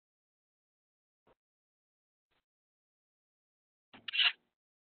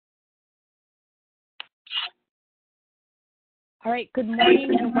All right, good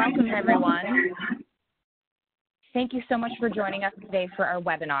morning and welcome everyone. Thank you so much for joining us today for our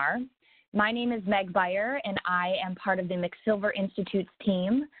webinar. My name is Meg Beyer and I am part of the McSilver Institute's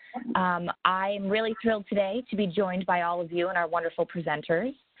team. I'm really thrilled today to be joined by all of you and our wonderful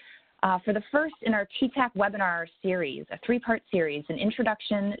presenters. For the first in our TTAC webinar series, a three-part series, an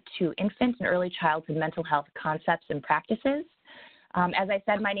introduction to infant and early childhood mental health concepts and practices. As I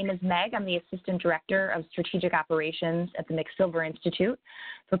said, my name is Meg. I'm the Assistant Director of Strategic Operations at the McSilver Institute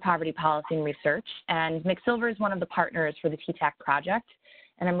for Poverty Policy and Research. And McSilver is one of the partners for the TTAC project,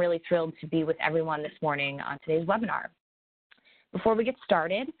 and I'm really thrilled to be with everyone this morning on today's webinar. Before we get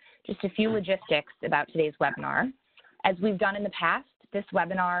started, just a few logistics about today's webinar. As we've done in the past, this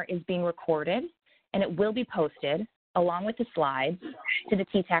webinar is being recorded, and it will be posted, along with the slides, to the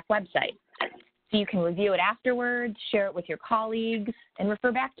TTAC website. So you can review it afterwards, share it with your colleagues, and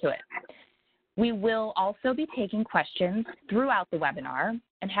refer back to it. We will also be taking questions throughout the webinar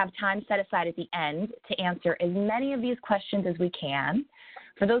and have time set aside at the end to answer as many of these questions as we can.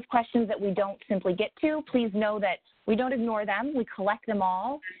 For those questions that we don't simply get to, please know that we don't ignore them. We collect them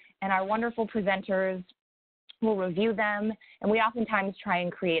all, and our wonderful presenters will review them, and we oftentimes try and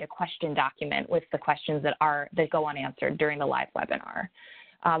create a question document with the questions that go unanswered during the live webinar.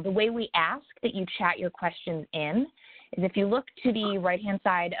 The way we ask that you chat your questions in is if you look to the right-hand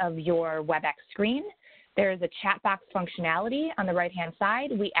side of your WebEx screen, there is a chat box functionality on the right-hand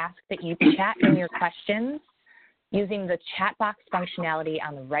side. We ask that you chat in your questions using the chat box functionality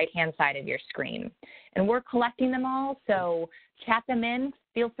on the right-hand side of your screen. And we're collecting them all, so chat them in.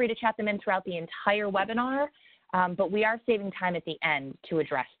 Feel free to chat them in throughout the entire webinar, but we are saving time at the end to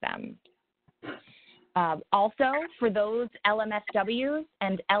address them. Also, for those LMSWs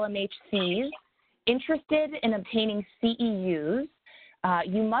and LMHCs interested in obtaining CEUs,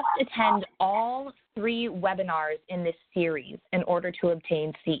 you must attend all 3 webinars in this series in order to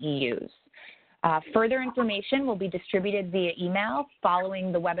obtain CEUs. Further information will be distributed via email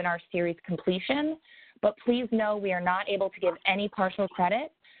following the webinar series completion, but please know we are not able to give any partial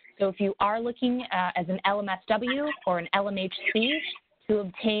credit. So if you are looking as an LMSW or an LMHC, to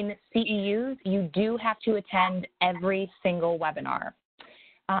obtain CEUs, you do have to attend every single webinar.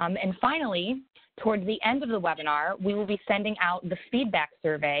 And finally, towards the end of the webinar, we will be sending out the feedback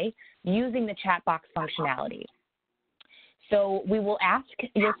survey using the chat box functionality. So we will ask,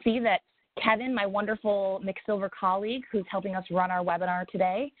 you'll see that Kevin, my wonderful McSilver colleague who's helping us run our webinar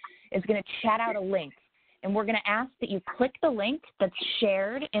today, is going to chat out a link. And we're going to ask that you click the link that's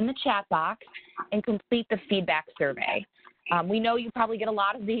shared in the chat box and complete the feedback survey. We know you probably get a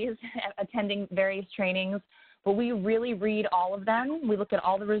lot of these attending various trainings, but we really read all of them. We look at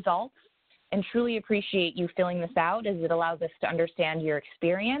all the results and truly appreciate you filling this out as it allows us to understand your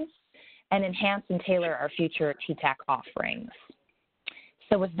experience and enhance and tailor our future TTAC offerings.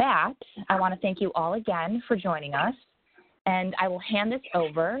 So with that, I want to thank you all again for joining us. And I will hand this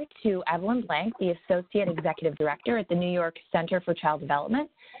over to Evelyn Blank, the Associate Executive Director at the New York Center for Child Development,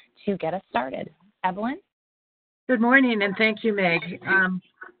 to get us started. Evelyn? Good morning, and thank you, Meg.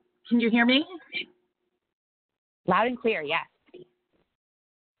 Can you hear me? Loud and clear, yes.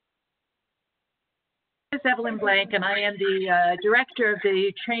 This is Evelyn Blank, and I am the Director of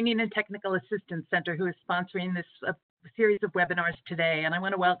the Training and Technical Assistance Center who is sponsoring this series of webinars today, and I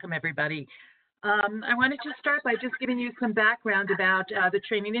want to welcome everybody. I wanted to start by just giving you some background about the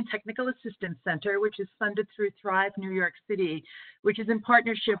Training and Technical Assistance Center, which is funded through Thrive New York City, which is in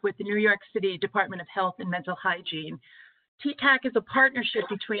partnership with the New York City Department of Health and Mental Hygiene. TTAC is a partnership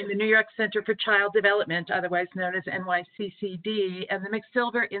between the New York Center for Child Development, otherwise known as NYCCD, and the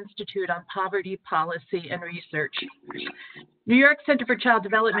McSilver Institute on Poverty Policy and Research. New York Center for Child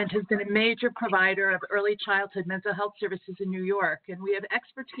Development has been a major provider of early childhood mental health services in New York, and we have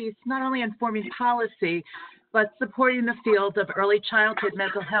expertise not only in forming policy, but supporting the field of early childhood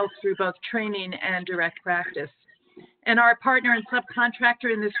mental health through both training and direct practice. And our partner and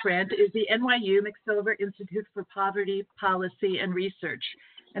subcontractor in this grant is the NYU McSilver Institute for Poverty, Policy, and Research.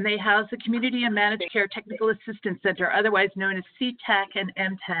 And they house the Community and Managed Care Technical Assistance Center, otherwise known as CTAC and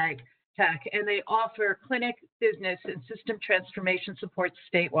MTAG. And they offer clinic, business, and system transformation support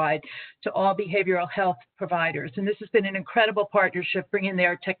statewide to all behavioral health providers. And this has been an incredible partnership, bringing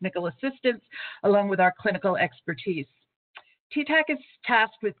their technical assistance along with our clinical expertise. TTAC is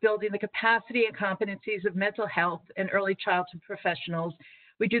tasked with building the capacity and competencies of mental health and early childhood professionals.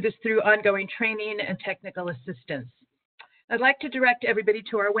 We do this through ongoing training and technical assistance. I'd like to direct everybody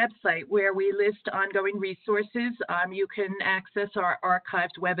to our website where we list ongoing resources. You can access our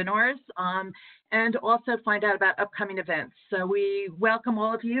archived webinars and also find out about upcoming events. So we welcome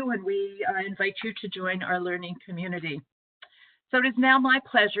all of you, and we invite you to join our learning community. So it is now my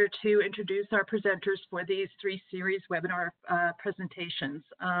pleasure to introduce our presenters for these three series webinar presentations.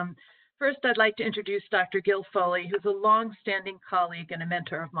 First, I'd like to introduce Dr. Gil Foley, who's a long-standing colleague and a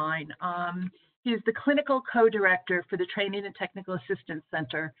mentor of mine. He is the clinical co-director for the Training and Technical Assistance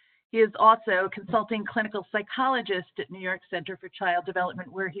Center. He is also a consulting clinical psychologist at New York Center for Child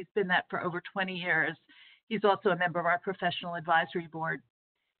Development, where he's been that for over 20 years. He's also a member of our professional advisory board.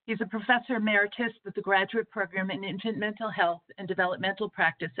 He's a professor emeritus with the graduate program in infant mental health and developmental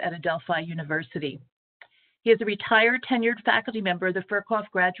practice at Adelphi University. He is a retired tenured faculty member of the Furkhoff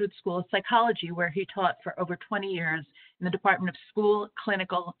Graduate School of Psychology, where he taught for over 20 years in the Department of School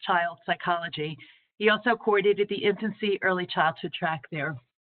Clinical Child Psychology. He also coordinated the infancy early childhood track there.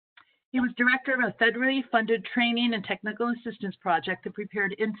 He was director of a federally funded training and technical assistance project that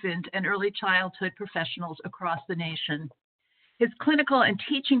prepared infant and early childhood professionals across the nation. His clinical and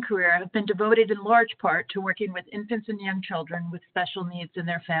teaching career have been devoted in large part to working with infants and young children with special needs and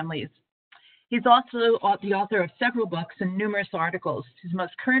their families. He's also the author of several books and numerous articles. His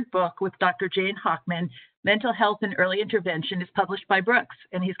most current book with Dr. Jane Hochman, Mental Health and Early Intervention, is published by Brooks,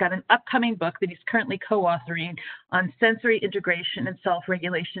 and he's got an upcoming book that he's currently co-authoring on sensory integration and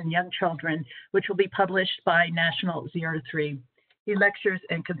self-regulation in young children, which will be published by National 0 to 3. He lectures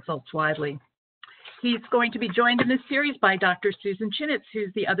and consults widely. He's going to be joined in this series by Dr. Susan Chinitz,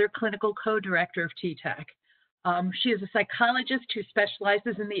 who's the other clinical co-director of TTAC. She is a psychologist who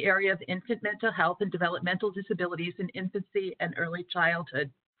specializes in the area of infant mental health and developmental disabilities in infancy and early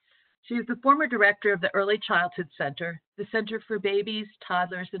childhood. She is the former director of the Early Childhood Center, the Center for Babies,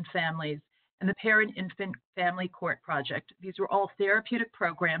 Toddlers, and Families, and the Parent Infant Family Court Project. These were all therapeutic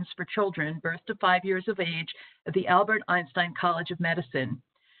programs for children birth to 5 years of age at the Albert Einstein College of Medicine,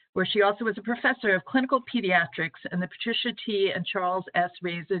 where she also was a professor of clinical pediatrics and the Patricia T. and Charles S.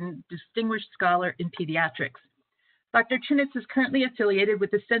 Raisin Distinguished Scholar in Pediatrics. Dr. Chinitz is currently affiliated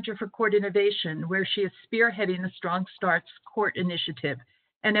with the Center for Court Innovation, where she is spearheading the Strong Starts Court Initiative,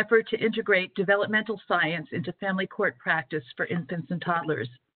 an effort to integrate developmental science into family court practice for infants and toddlers.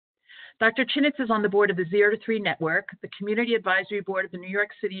 Dr. Chinitz is on the board of the 0 to 3 Network, the Community Advisory Board of the New York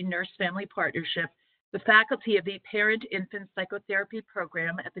City Nurse Family Partnership, the faculty of the Parent Infant Psychotherapy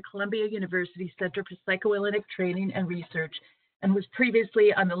Program at the Columbia University Center for Psychoanalytic Training and Research, and was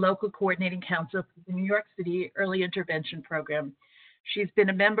previously on the local coordinating council for the New York City Early Intervention Program. She's been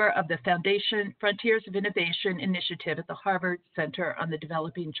a member of the Foundation Frontiers of Innovation Initiative at the Harvard Center on the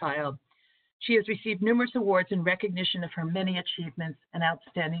Developing Child. She has received numerous awards in recognition of her many achievements and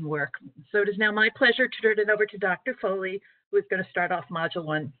outstanding work. So it is now my pleasure to turn it over to Dr. Foley, who is going to start off Module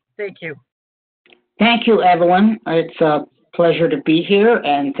 1. Thank you. Thank you, Evelyn. It's a pleasure to be here,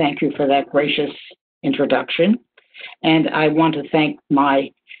 and thank you for that gracious introduction. And I want to thank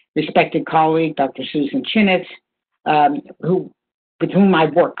my respected colleague, Dr. Susan Chinitz, with whom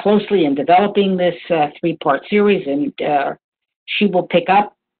I've worked closely in developing this three-part series, and she will pick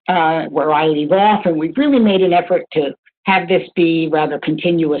up where I leave off, and we've really made an effort to have this be rather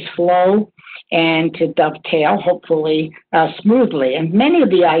continuous flow and to dovetail, hopefully, smoothly. And many of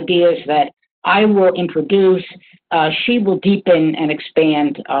the ideas that I will introduce, she will deepen and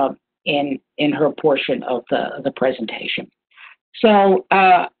expand in her portion of the presentation. So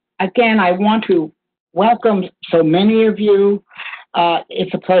again, I want to welcome so many of you.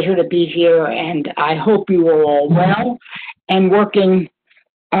 It's a pleasure to be here, and I hope you are all well and working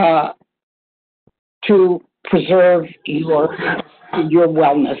to preserve your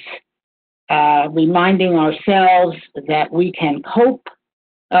wellness, reminding ourselves that we can cope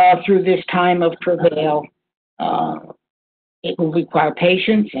through this time of travail. It will require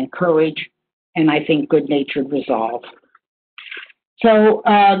patience and courage, and I think good-natured resolve. So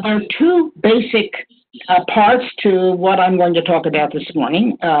there are two basic parts to what I'm going to talk about this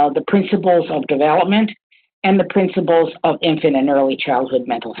morning, the principles of development and the principles of infant and early childhood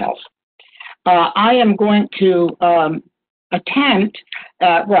mental health. I am going to attempt,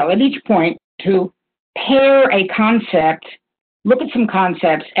 at each point, to pair a concept, look at some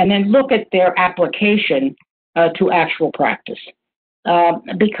concepts, and then look at their application to actual practice.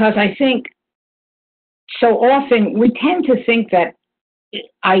 Because I think so often we tend to think that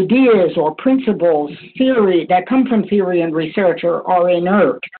ideas or principles, theory, that come from theory and research are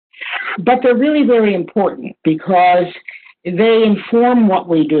inert, but they're really very important because they inform what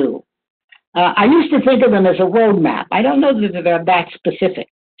we do. I used to think of them as a roadmap. I don't know that they're that specific,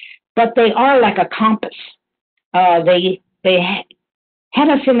 but they are like a compass. They head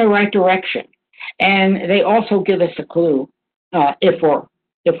us in the right direction, and they also give us a clue if we're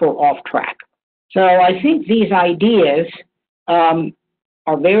off track. So I think these ideas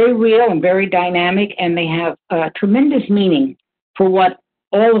are very real and very dynamic, and they have tremendous meaning for what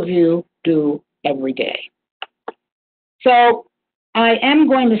all of you do every day. So I am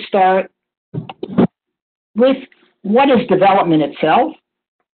going to start with what is development itself.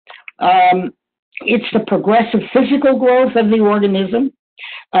 It's the progressive physical growth of the organism,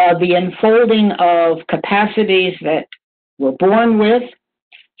 the unfolding of capacities that we're born with,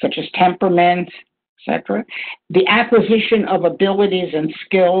 such as temperament, etc., the acquisition of abilities and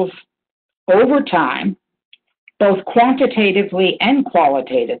skills over time, both quantitatively and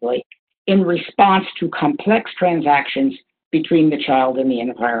qualitatively, in response to complex transactions between the child and the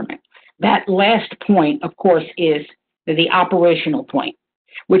environment. That last point, of course, is the operational point,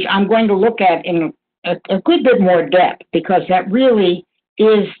 which I'm going to look at in a good bit more depth, because that really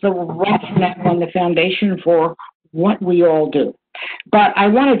is the rationale and the foundation for what we all do. But I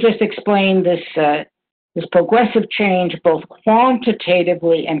want to just explain this progressive change both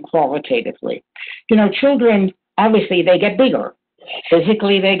quantitatively and qualitatively. You know, children, obviously, they get bigger.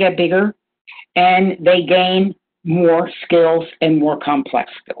 Physically, they get bigger, and they gain more skills and more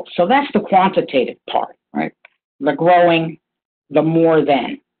complex skills. So that's the quantitative part, right? The growing, the more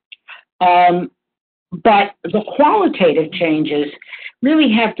than. But the qualitative changes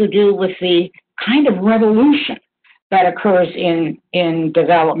really have to do with the kind of revolution that occurs in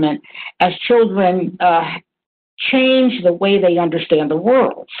development as children change the way they understand the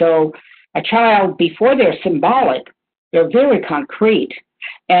world. So a child, before they're symbolic, they're very concrete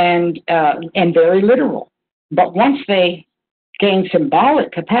and very literal. But once they gain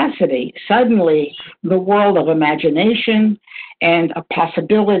symbolic capacity, suddenly the world of imagination and a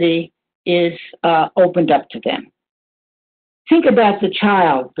possibility is opened up to them. Think about the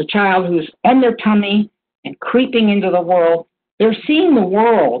child who's on their tummy and creeping into the world. They're seeing the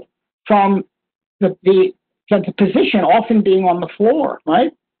world from the position often being on the floor,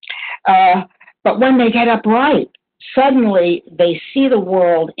 right? But when they get upright, suddenly they see the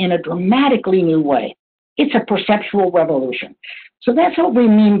world in a dramatically new way. It's a perceptual revolution. So that's what we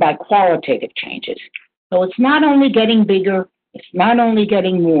mean by qualitative changes. So it's not only getting bigger, it's not only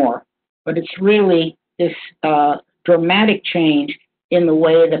getting more, but it's really this dramatic change in the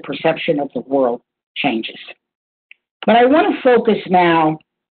way the perception of the world changes. But I want to focus now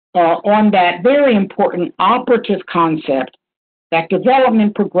on that very important operative concept that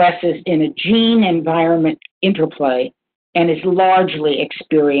development progresses in a gene-environment interplay and is largely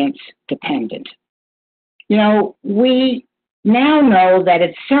experience-dependent. You know, we now know that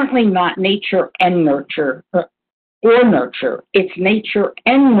it's certainly not nature and nurture, or nurture. It's nature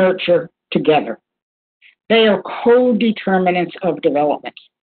and nurture together. They are co-determinants of development.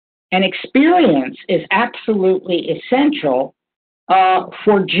 And experience is absolutely essential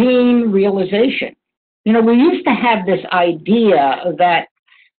for gene realization. You know, we used to have this idea that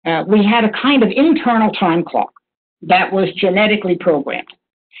we had a kind of internal time clock that was genetically programmed.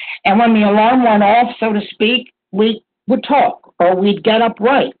 And when the alarm went off, so to speak, we would talk or we'd get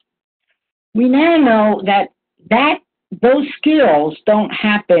upright. We now know that those skills don't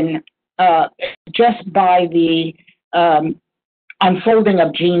happen just by the unfolding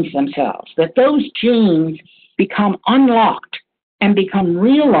of genes themselves, that those genes become unlocked and become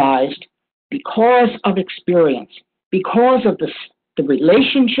realized because of experience, because of the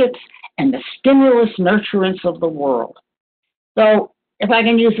relationships and the stimulus nurturance of the world. So if I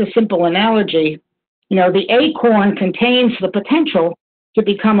can use a simple analogy, you know, the acorn contains the potential to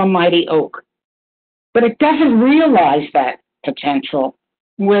become a mighty oak, but it doesn't realize that potential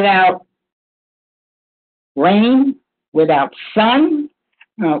without rain, without sun,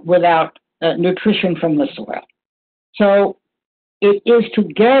 without nutrition from the soil. So it is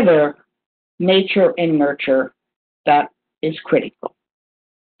together, nature and nurture, that is critical.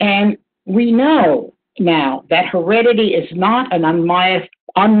 And we know now that heredity is not an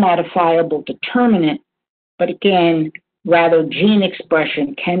unmodifiable determinant, but again, rather gene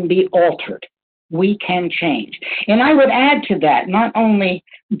expression can be altered. We can change. And I would add to that, not only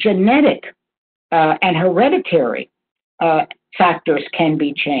genetic and hereditary factors can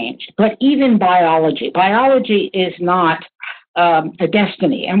be changed, but even biology. Biology is not a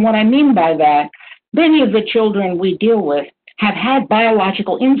destiny. And what I mean by that, many of the children we deal with have had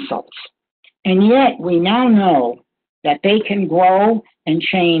biological insults, and yet we now know that they can grow and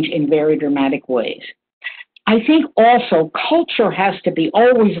change in very dramatic ways. I think also culture has to be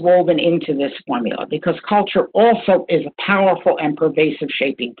always woven into this formula, because culture also is a powerful and pervasive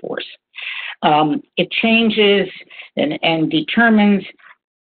shaping force. It changes and determines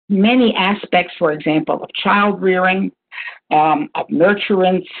many aspects, for example, of child rearing, of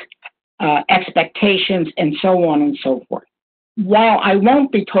nurturance, expectations, and so on and so forth. While I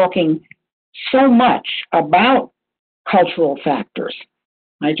won't be talking so much about cultural factors.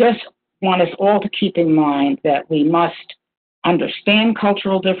 I just want us all to keep in mind that we must understand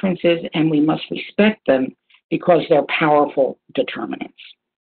cultural differences and we must respect them because they're powerful determinants.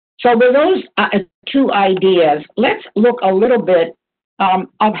 So with those two ideas, let's look a little bit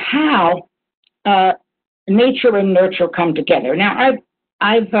of how nature and nurture come together. Now,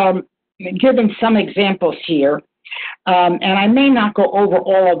 I've given some examples here, and I may not go over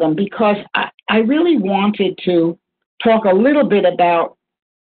all of them because I really wanted to talk a little bit about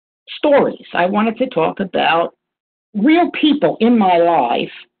stories. I wanted to talk about real people in my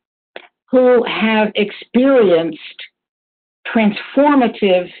life who have experienced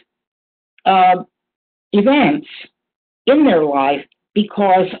transformative events in their life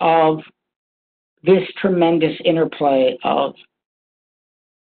because of this tremendous interplay of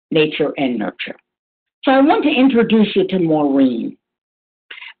nature and nurture. So I want to introduce you to Maureen.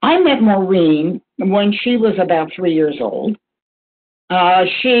 I met Maureen when she was about 3 years old.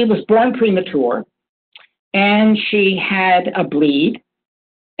 She was born premature, and she had a bleed,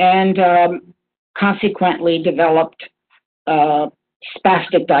 and consequently developed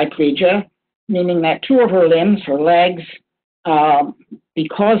spastic diplegia, meaning that two of her limbs, her legs,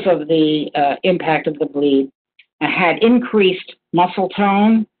 because of the impact of the bleed, had increased muscle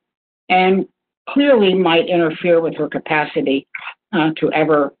tone and clearly might interfere with her capacity to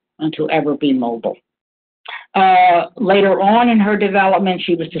ever be mobile. Later on in her development,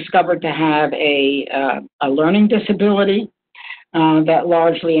 she was discovered to have a learning disability that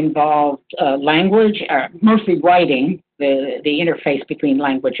largely involved language, mostly writing, the interface between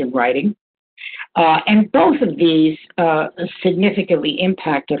language and writing. And both of these significantly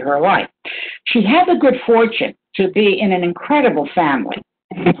impacted her life. She had the good fortune to be in an incredible family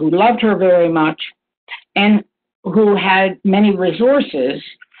who loved her very much and who had many resources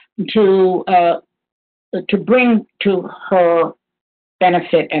to bring to her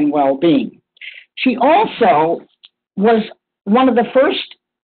benefit and well-being. She also was one of the first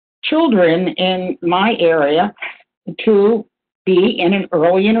children in my area to be in an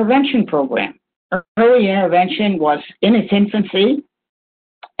early intervention program. Early intervention was in its infancy,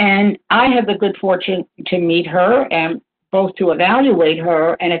 and I had the good fortune to meet her and both to evaluate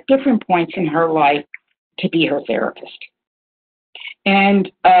her and at different points in her life to be her therapist.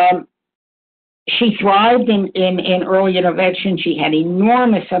 And she thrived in early intervention. She had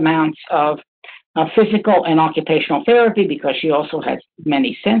enormous amounts of physical and occupational therapy because she also had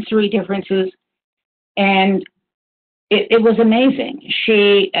many sensory differences. And it was amazing.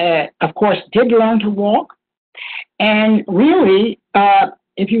 She, of course, did learn to walk. And really,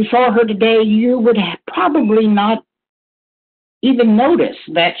 if you saw her today, you would probably not even notice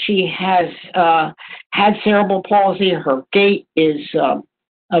that she has had cerebral palsy. Her gait is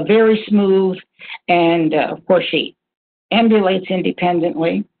very smooth. And, of course, she ambulates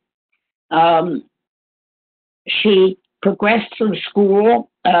independently. She progressed through school.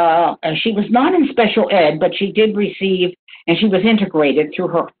 She was not in special ed, but she did receive, and she was integrated through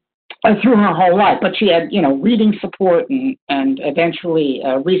her whole life. But she had, reading support and eventually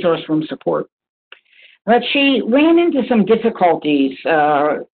resource room support. But she ran into some difficulties,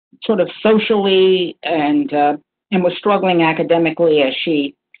 sort of socially, and was struggling academically as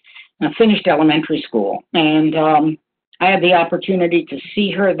she finished elementary school. And I had the opportunity to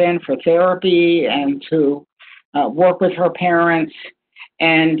see her then for therapy and to work with her parents.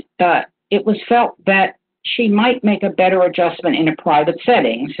 And it was felt that she might make a better adjustment in a private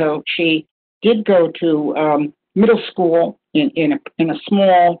setting. So she did go to middle school in a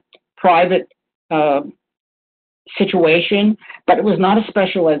small private situation, but it was not a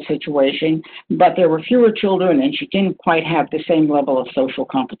special ed situation, but there were fewer children and she didn't quite have the same level of social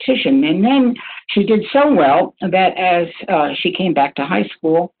competition. And then she did so well that as she came back to high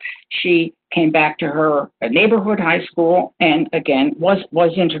school, she came back to her neighborhood high school and again was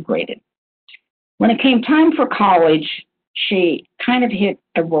integrated. When it came time for college, she kind of hit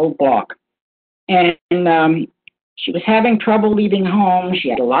a roadblock and she was having trouble leaving home. She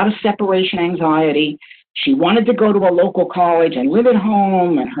had a lot of separation anxiety. She wanted to go to a local college and live at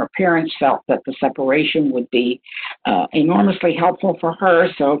home, and her parents felt that the separation would be enormously helpful for her.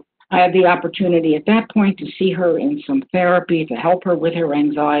 So I had the opportunity at that point to see her in some therapy to help her with her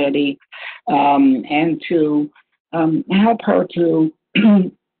anxiety and to help her to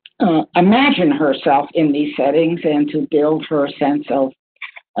imagine herself in these settings and to build her sense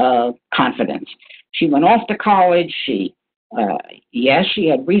of confidence. She went off to college. Yes, she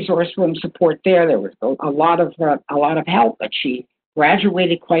had resource room support there. There was a lot of help, but she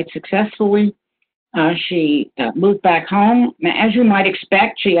graduated quite successfully. She moved back home. As you might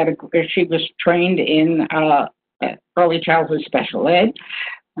expect, she was trained in early childhood special ed.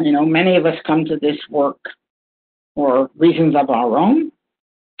 You know, many of us come to this work for reasons of our own.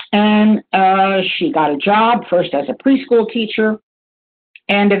 And she got a job first as a preschool teacher,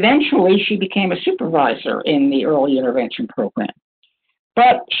 and eventually she became a supervisor in the early intervention program.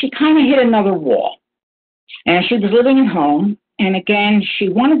 But she kind of hit another wall. And she was living at home, and again, she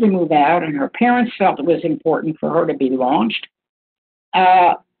wanted to move out, and her parents felt it was important for her to be launched.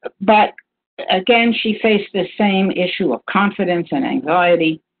 But again, she faced the same issue of confidence and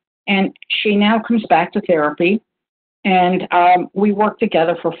anxiety, and she now comes back to therapy, and we worked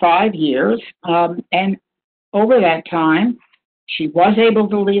together for 5 years, and over that time, she was able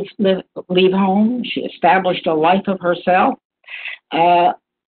to leave home. She established a life of herself, and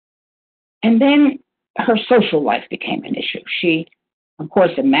then her social life became an issue. She, of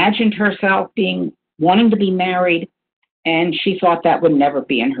course, imagined herself wanting to be married, and she thought that would never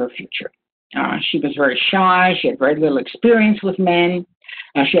be in her future. She was very shy. She had very little experience with men.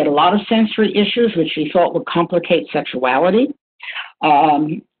 She had a lot of sensory issues, which she thought would complicate sexuality.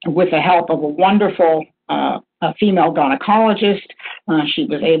 With the help of a wonderful female gynecologist, she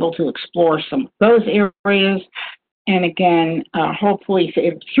was able to explore some of those areas. And again, hopefully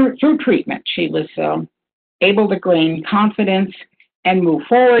through treatment, she was able to gain confidence and move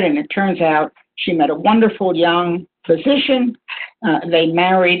forward. And it turns out she met a wonderful young physician. They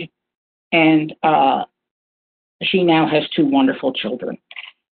married, and she now has 2 wonderful children.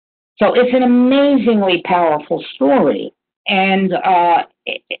 So it's an amazingly powerful story. And,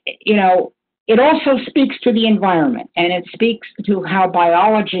 you know, it also speaks to the environment, and it speaks to how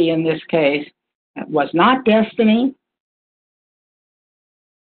biology in this case was not destiny,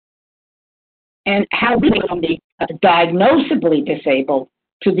 and how we went from the diagnosably disabled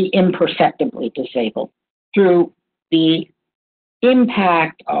to the imperceptibly disabled through the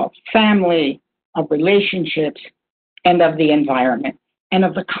impact of family, of relationships, and of the environment, and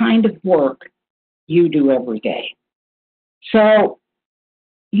of the kind of work you do every day. So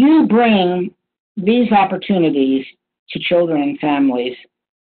you bring these opportunities to children and families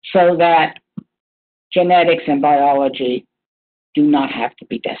so that genetics and biology do not have to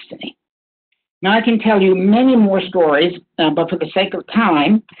be destiny. Now, I can tell you many more stories, but for the sake of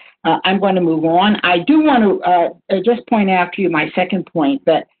time, I'm going to move on. I do want to just point out to you my second point,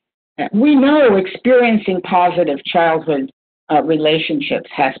 that we know experiencing positive childhood relationships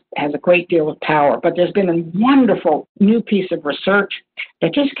has a great deal of power, but there's been a wonderful new piece of research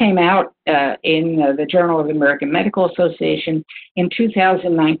that just came out in the Journal of the American Medical Association in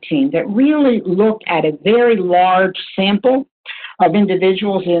 2019 that really looked at a very large sample of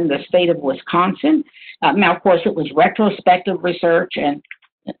individuals in the state of Wisconsin. Now, of course, it was retrospective research and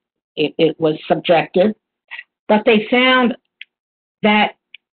it was subjective, but they found that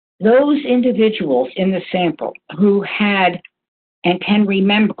those individuals in the sample who had and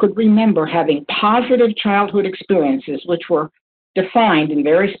could remember having positive childhood experiences, which were defined in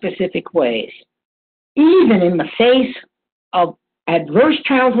very specific ways, even in the face of adverse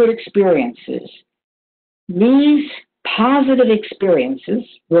childhood experiences, these positive experiences,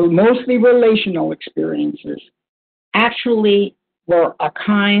 mostly relational experiences, actually were a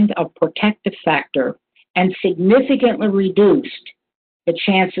kind of protective factor and significantly reduced the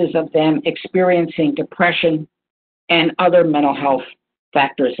chances of them experiencing depression and other mental health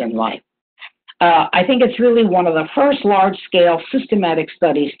factors in life. I think it's really one of the first large-scale systematic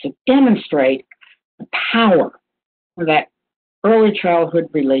studies to demonstrate the power that early childhood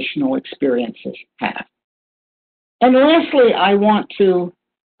relational experiences have. And lastly, I want to,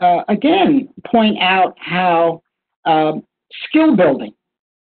 again, point out how skill building,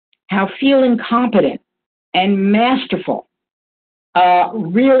 how feeling competent and masterful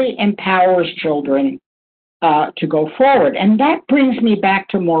really empowers children to go forward. And that brings me back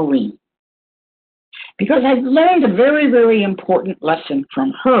to Maureen, because I've learned a very, very important lesson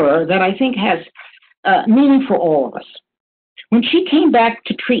from her that I think has meaning for all of us. When she came back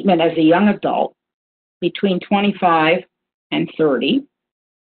to treatment as a young adult, between 25 and 30,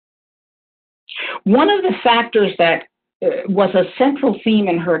 one of the factors that was a central theme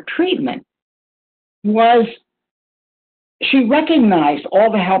in her treatment was she recognized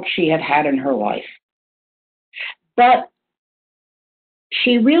all the help she had had in her life. But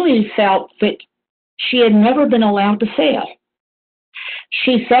she really felt that she had never been allowed to fail.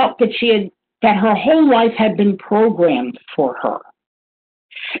 She felt that her whole life had been programmed for her,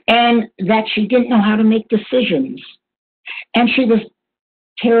 and that she didn't know how to make decisions. And she was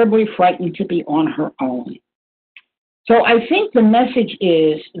terribly frightened to be on her own. So I think the message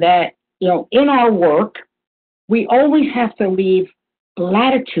is that, in our work, we always have to leave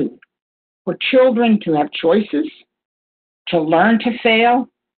latitude for children to have choices, to learn to fail,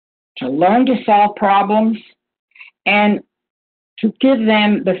 to learn to solve problems, and to give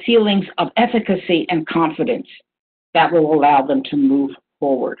them the feelings of efficacy and confidence that will allow them to move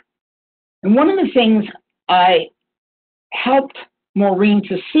forward. And one of the things I helped Maureen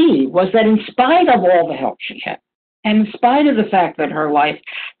to see was that in spite of all the help she had, and in spite of the fact that her life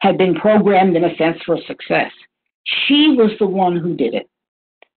had been programmed in a sense for success, she was the one who did it.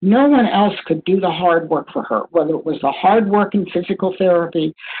 No one else could do the hard work for her, whether it was the hard work in physical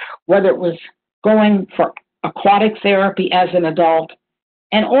therapy, whether it was going for aquatic therapy as an adult,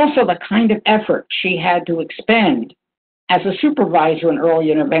 and also the kind of effort she had to expend as a supervisor in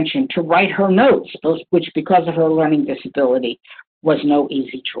early intervention to write her notes, which because of her learning disability was no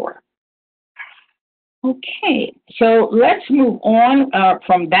easy chore. Okay, so let's move on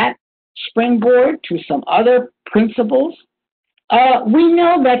from that springboard to some other principles. We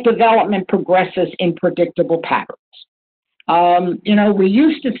know that development progresses in predictable patterns. We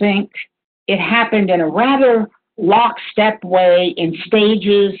used to think it happened in a rather lockstep way in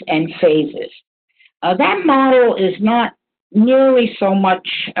stages and phases. That model is not nearly so much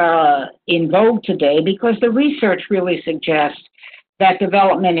in vogue today because the research really suggests that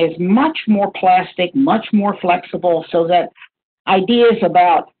development is much more plastic, much more flexible, so that ideas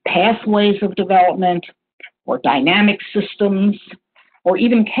about pathways of development or dynamic systems or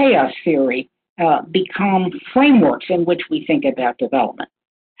even chaos theory become frameworks in which we think about development.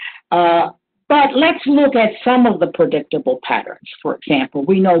 But let's look at some of the predictable patterns. For example,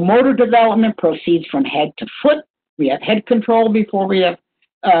 we know motor development proceeds from head to foot. We have head control before we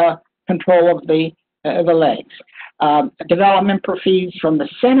have control of the legs. Development proceeds from the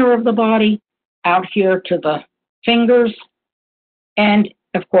center of the body out here to the fingers, and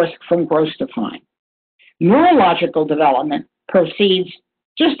of course from gross to fine. Neurological development proceeds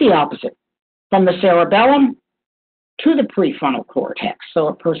just the opposite, from the cerebellum to the prefrontal cortex. So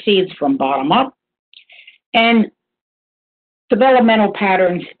it proceeds from bottom up. And developmental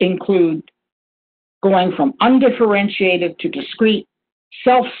patterns include going from undifferentiated to discrete,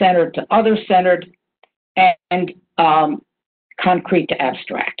 self-centered to other-centered, and concrete to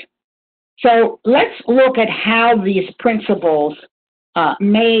abstract. So let's look at how these principles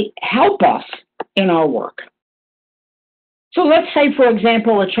may help us in our work. So let's say, for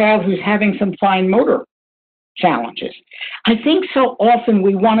example, a child who's having some fine motor challenges. I think so often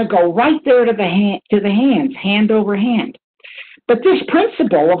we want to go right there to the hands, hand over hand. But this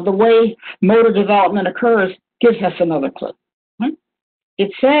principle of the way motor development occurs gives us another clue.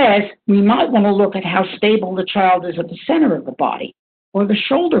 It says we might want to look at how stable the child is at the center of the body or the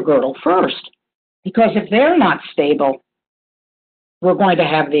shoulder girdle first, because if they're not stable, we're going to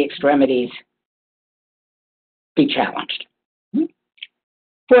have the extremities be challenged.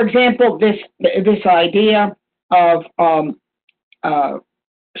 For example, this idea of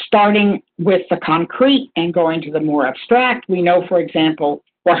starting with the concrete and going to the more abstract. We know, for example,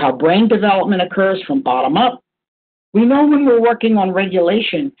 or how brain development occurs from bottom up. We know when we're working on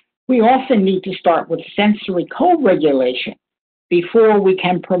regulation, we often need to start with sensory co-regulation before we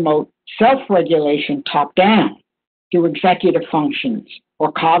can promote self-regulation top-down through executive functions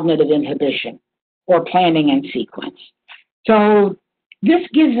or cognitive inhibition or planning and sequence. So this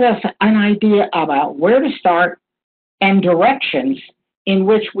gives us an idea about where to start and directions in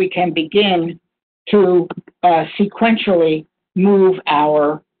which we can begin to sequentially move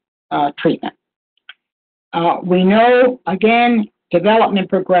our treatment. We know, again, development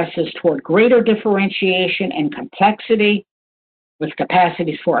progresses toward greater differentiation and complexity with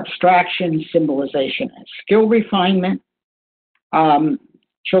capacities for abstraction, symbolization, and skill refinement.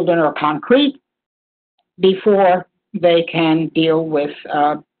 Children are concrete before they can deal with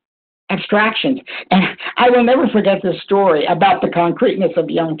abstractions. And I will never forget this story about the concreteness of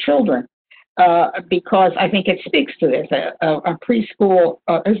young children because I think it speaks to this. A preschool,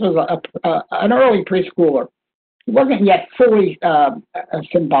 this was an early preschooler. He wasn't yet fully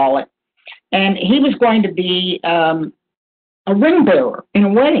symbolic. And he was going to be a ring bearer in a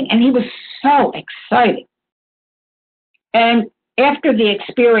wedding, and he was so excited. And after the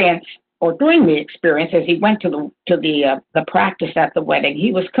experience, or during the experience, as he went to the practice at the wedding,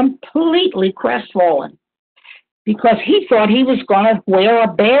 he was completely crestfallen because he thought he was going to wear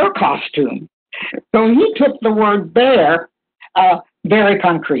a bear costume. So he took the word bear very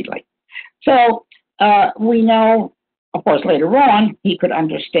concretely. So we know, of course, later on, he could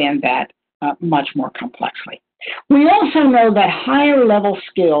understand that much more complexly. We also know that higher level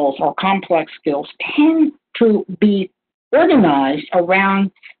skills or complex skills tend to be organized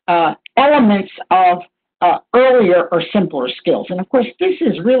around elements of earlier or simpler skills. And of course, this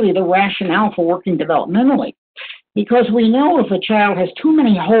is really the rationale for working developmentally, because we know if a child has too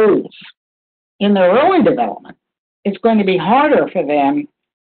many holes in their early development, it's going to be harder for them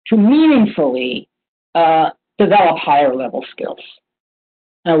to meaningfully develop higher level skills.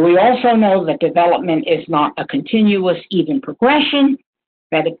 Now, we also know that development is not a continuous, even progression,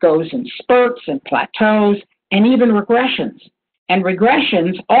 that it goes in spurts and plateaus and even regressions. And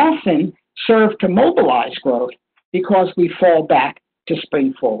regressions often serve to mobilize growth because we fall back to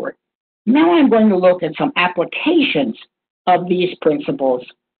spring forward. Now I'm going to look at some applications of these principles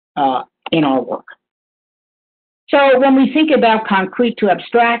in our work. So when we think about concrete to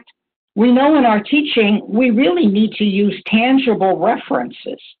abstract, we know in our teaching, we really need to use tangible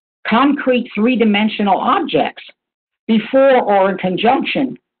references, concrete three-dimensional objects, before or in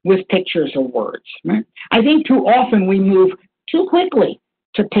conjunction with pictures or words. Right? I think too often we move too quickly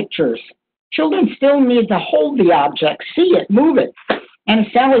to pictures. Children still need to hold the object, see it, move it. And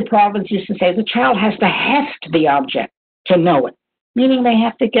Sally Province used to say the child has to heft the object to know it, meaning they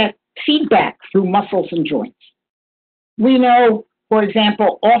have to get feedback through muscles and joints. We know, for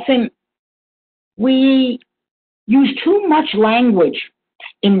example, often we use too much language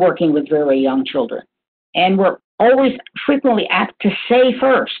in working with very young children, and we're always frequently apt to say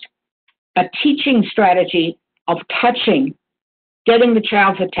first. A teaching strategy of touching, getting the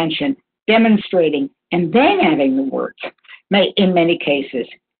child's attention, demonstrating, and then adding the words may, in many cases,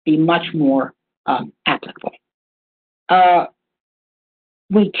 be much more applicable.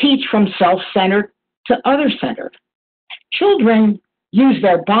 We teach from self-centered to other-centered. Children use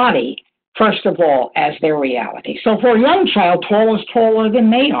their body, first of all, as their reality. So for a young child, tall is taller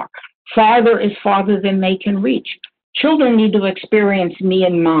than they are. Farther is farther than they can reach. Children need to experience me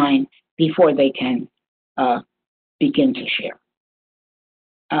and mine before they can begin to share.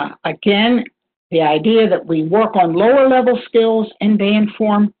 Again, the idea that we work on lower level skills and they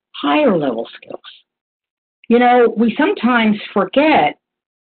inform higher level skills. You know, we sometimes forget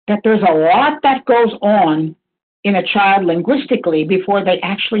that there's a lot that goes on in a child linguistically before they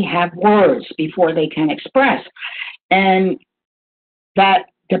actually have words, before they can express. And that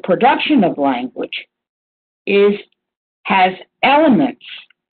the production of language has elements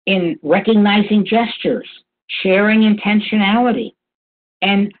in recognizing gestures, sharing intentionality,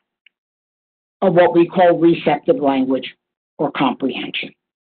 and of what we call receptive language or comprehension.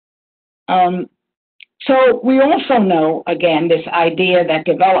 So we also know, again, this idea that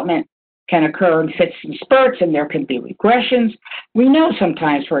development can occur in fits and spurts, and there can be regressions. We know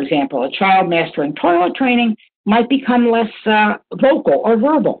sometimes, for example, a child mastering toilet training might become less vocal or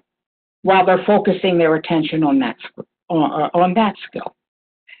verbal while they're focusing their attention on that skill.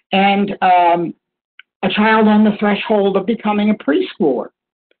 And a child on the threshold of becoming a preschooler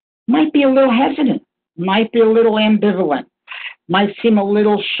might be a little hesitant, might be a little ambivalent, might seem a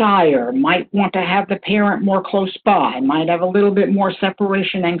little shyer, might want to have the parent more close by, might have a little bit more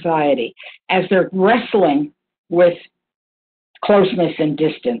separation anxiety as they're wrestling with closeness and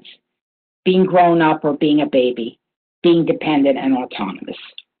distance, being grown up or being a baby, being dependent and autonomous.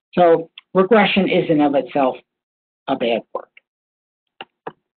 So regression is in of itself a bad word.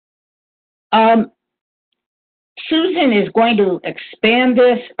 Susan is going to expand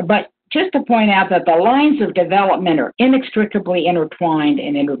this, but just to point out that the lines of development are inextricably intertwined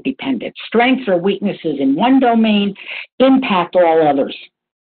and interdependent. Strengths or weaknesses in one domain impact all others.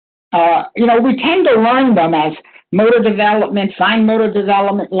 We tend to learn them as motor development, fine motor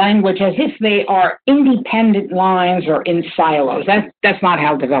development, language, as if they are independent lines or in silos. That's not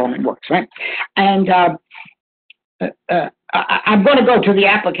how development works, right? And I'm going to go to the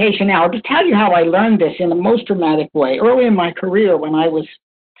application now. I'll just tell you how I learned this in the most dramatic way. Early in my career, when I was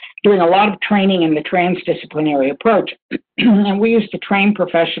doing a lot of training in the transdisciplinary approach, and we used to train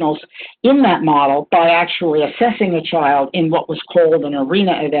professionals in that model by actually assessing a child in what was called an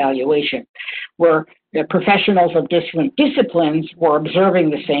arena evaluation, where the professionals of different disciplines were observing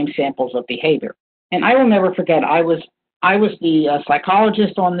the same samples of behavior. And I will never forget, I was the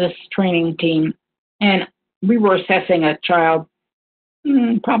psychologist on this training team, and we were assessing a child,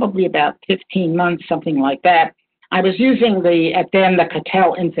 probably about 15 months, something like that. I was using the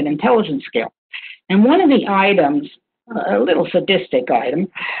Cattell Infant Intelligence Scale. And one of the items, a little sadistic item,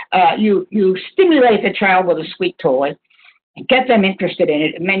 you stimulate the child with a sweet toy, and get them interested in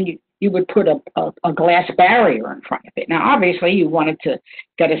it, and then you would put a glass barrier in front of it. Now, obviously, you wanted to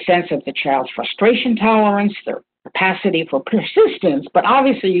get a sense of the child's frustration tolerance, their capacity for persistence, but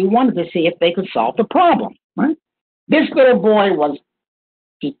obviously you wanted to see if they could solve the problem, right? This little boy was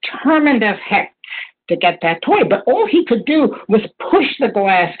determined as heck to get that toy, but all he could do was push the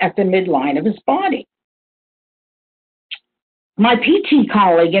glass at the midline of his body. my PT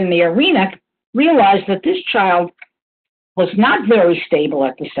colleague in the arena realized that this child was not very stable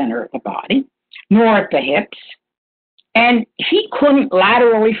at the center of the body, nor at the hips, and he couldn't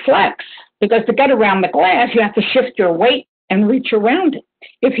laterally flex, because to get around the glass, you have to shift your weight and reach around it.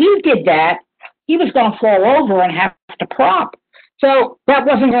 If he did that, he was going to fall over and have to prop. So that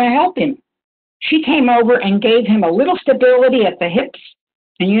wasn't going to help him. She came over and gave him a little stability at the hips,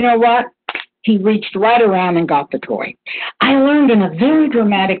 and you know what? He reached right around and got the toy. I learned in a very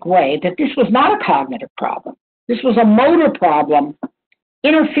dramatic way that this was not a cognitive problem. This was a motor problem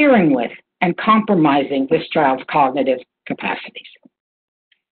interfering with and compromising this child's cognitive capacities.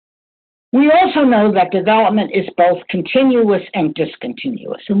 We also know that development is both continuous and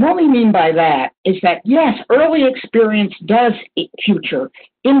discontinuous. And what we mean by that is that, yes, early experience does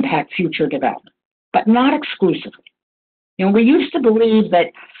impact future development, but not exclusively. You know, we used to believe that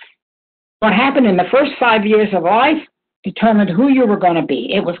what happened in the first 5 years of life determined who you were going to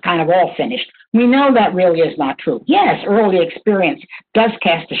be. It was kind of all finished. We know that really is not true. Yes, early experience does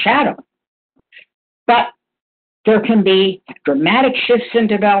cast a shadow, but there can be dramatic shifts in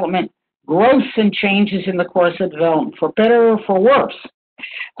development, growths and changes in the course of development, for better or for worse,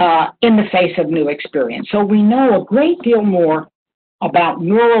 in the face of new experience. So we know a great deal more about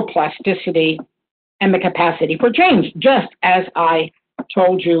neuroplasticity and the capacity for change, just as I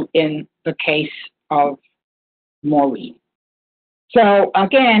told you in the case of Maureen. So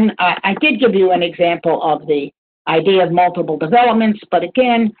again, I did give you an example of the idea of multiple developments, but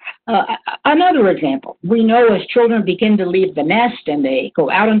again, another example. We know as children begin to leave the nest and they go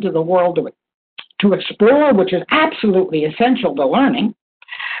out into the world to explore, which is absolutely essential to learning,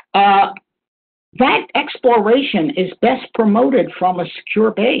 that exploration is best promoted from a secure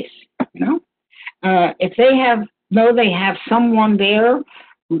base. You know, if they know they have someone there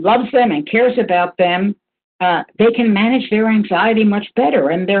who loves them and cares about them, they can manage their anxiety much better,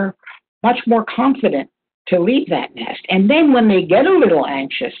 and they're much more confident to leave that nest. And then when they get a little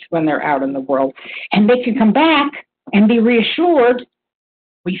anxious when they're out in the world, and they can come back and be reassured,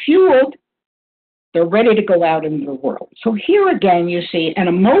 refueled, they're ready to go out into the world. So here again, you see an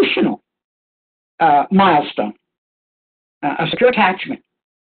emotional milestone, a secure attachment,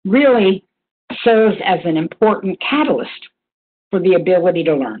 really serves as an important catalyst for the ability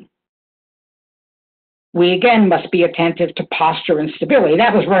to learn. We again must be attentive to posture and stability.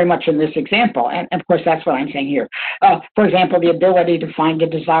 That was very much in this example, and of course that's what I'm saying here. For example, the ability to find a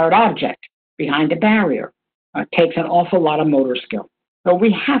desired object behind a barrier takes an awful lot of motor skill. So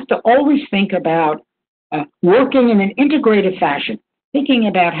we have to always think about working in an integrated fashion, thinking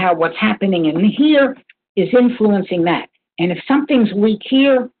about how what's happening in here is influencing that. And if something's weak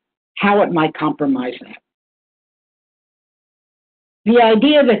here, how it might compromise that. The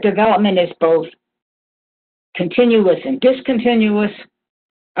idea that development is both continuous and discontinuous,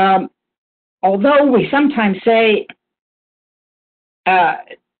 although we sometimes say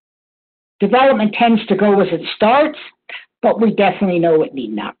development tends to go as it starts, but we definitely know it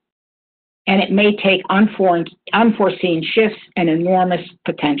need not. And it may take unforeseen shifts and enormous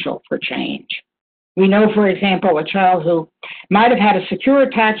potential for change. We know, for example, a child who might have had a secure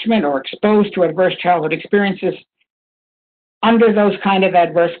attachment or exposed to adverse childhood experiences under those kind of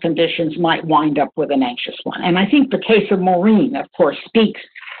adverse conditions might wind up with an anxious one. And I think the case of Maureen, of course, speaks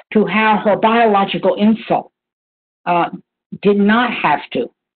to how her biological insult did not have to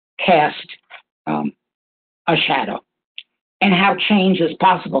cast a shadow, and how change is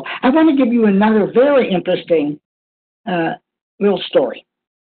possible. I want to give you another very interesting little story.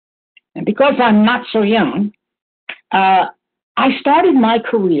 And because I'm not so young, I started my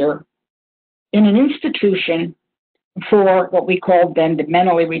career in an institution for what we called then the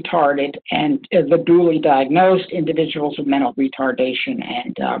mentally retarded and the duly diagnosed individuals with mental retardation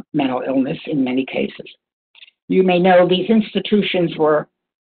and mental illness in many cases. You may know these institutions were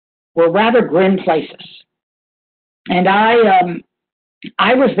rather grim places. And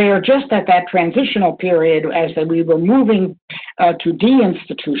I was there just at that transitional period as we were moving to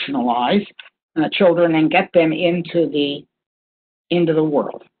deinstitutionalize children and get them into the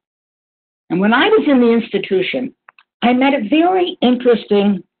world. And when I was in the institution, I met a very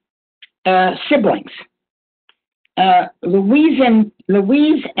interesting siblings, Louise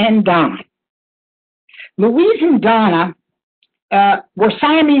and Donna. Louise and Donna were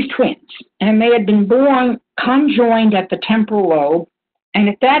Siamese twins, and they had been born conjoined at the temporal lobe, and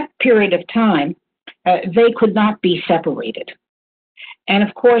at that period of time, they could not be separated. And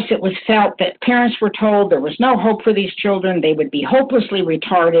of course, it was felt that parents were told there was no hope for these children, they would be hopelessly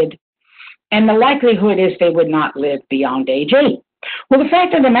retarded, and the likelihood is they would not live beyond age 8. Well, the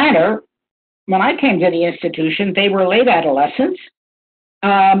fact of the matter, when I came to the institution, they were late adolescents,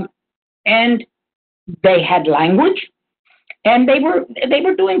 and they had language, and they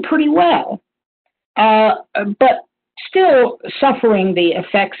were doing pretty well, but still suffering the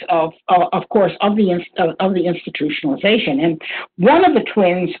effects of course, of the institutionalization. And one of the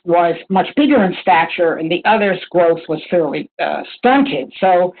twins was much bigger in stature, and the other's growth was fairly stunted.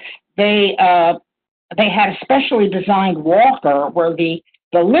 So they had a specially designed walker where the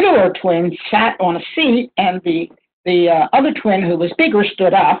littler twin sat on a seat, and the other twin, who was bigger,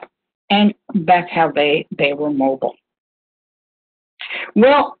 stood up, and that's how they were mobile.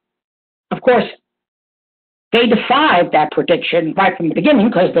 Well, of course, they defied that prediction right from the beginning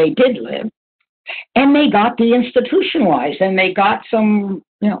because they did live, and they got deinstitutionalized, and they got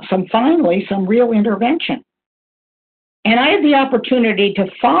finally some real intervention. And I had the opportunity to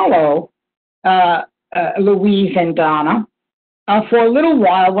follow Louise and Donna for a little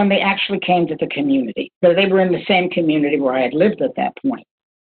while when they actually came to the community. So they were in the same community where I had lived at that point.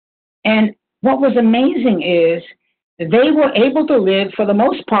 And what was amazing is they were able to live, for the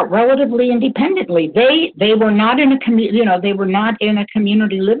most part, relatively independently. They were not in a they were not in a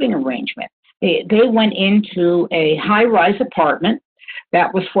community living arrangement. They went into a high-rise apartment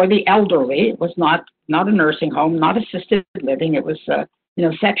that was for the elderly. It was not a nursing home, not assisted living. It was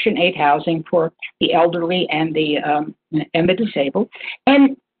Section 8 housing for the elderly and the disabled.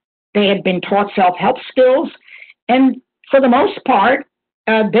 And they had been taught self-help skills, and for the most part,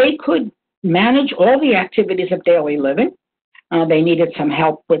 they could manage all the activities of daily living. They needed some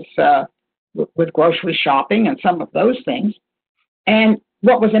help with grocery shopping and some of those things. And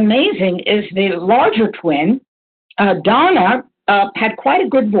what was amazing is the larger twin, Donna, had quite a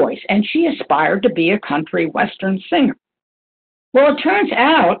good voice, and she aspired to be a country western singer. Well, it turns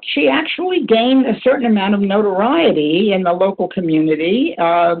out she actually gained a certain amount of notoriety in the local community,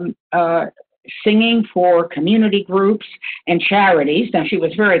 singing for community groups and charities. Now, she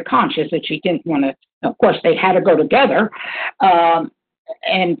was very conscious that she didn't want to, of course, they had to go together.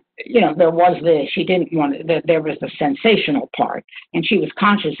 And, there was there was the sensational part, and she was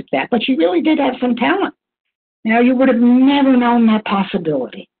conscious of that, but she really did have some talent. Now, you would have never known that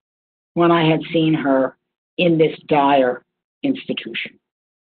possibility when I had seen her in this dire institution.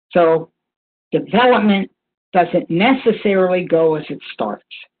 So development doesn't necessarily go as it starts.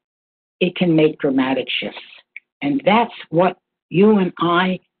 It can make dramatic shifts. And that's what you and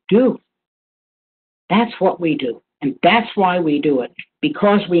I do. That's what we do. And that's why we do it,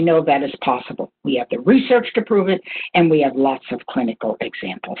 because we know that is possible. We have the research to prove it, and we have lots of clinical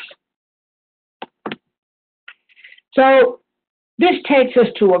examples. So this takes us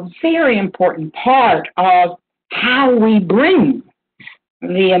to a very important part of how we bring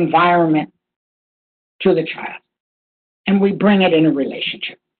the environment to the child, and we bring it in a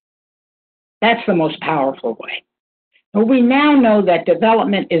relationship. That's the most powerful way. But we now know that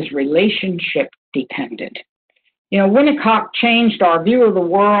development is relationship dependent. Winnicott changed our view of the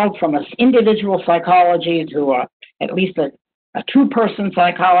world from an individual psychology to at least a two-person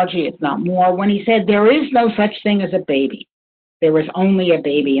psychology, if not more, when he said there is no such thing as a baby. There is only a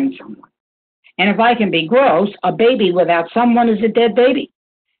baby in someone. And if I can be gross, a baby without someone is a dead baby,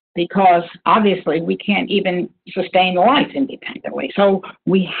 because obviously we can't even sustain life independently. So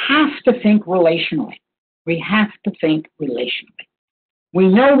we have to think relationally. We have to think relationally. We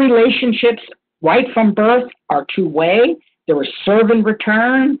know relationships right from birth are two-way. There is serve and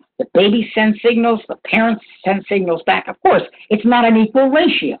return. The baby sends signals. The parents send signals back. Of course, it's not an equal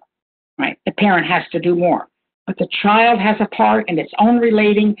ratio, right? The parent has to do more. But the child has a part in its own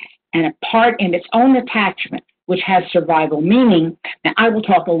relating and a part in its own attachment, which has survival meaning. Now, I will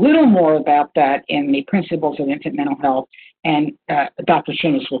talk a little more about that in the Principles of Infant Mental Health, and Dr.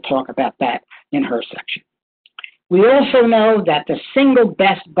 Chinitz will talk about that in her section. We also know that the single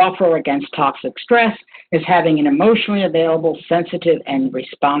best buffer against toxic stress is having an emotionally available, sensitive, and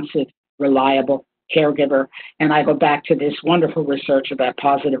responsive, reliable caregiver. And I go back to this wonderful research about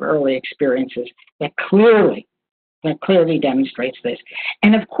positive early experiences that clearly demonstrates this.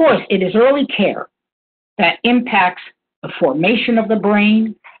 And of course, it is early care that impacts the formation of the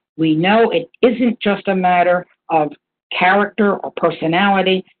brain. We know it isn't just a matter of character or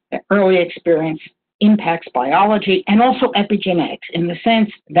personality. The early experience impacts biology and also epigenetics, in the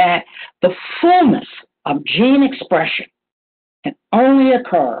sense that the fullness of gene expression can only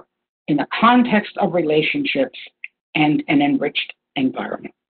occur in the context of relationships and an enriched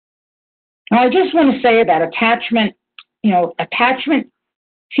environment. Now, I just want to say about attachment, attachment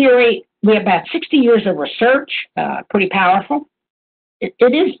theory, we have about 60 years of research, pretty powerful. It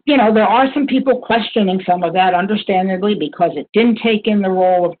is, there are some people questioning some of that, understandably, because it didn't take in the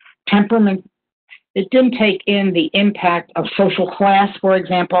role of temperament It didn't take in the impact of social class, for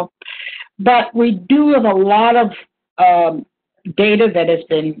example. But we do have a lot of data that has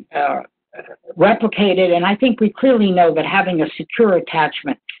been replicated, and I think we clearly know that having a secure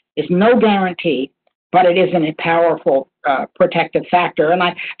attachment is no guarantee, but it is a powerful protective factor. And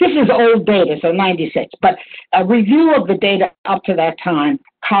this is old data, so 96, but a review of the data up to that time,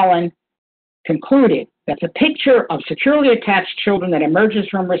 Colin concluded that the picture of securely attached children that emerges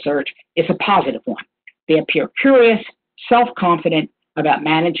from research is a positive one. They appear curious, self-confident about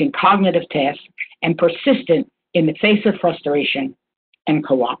managing cognitive tasks, and persistent in the face of frustration and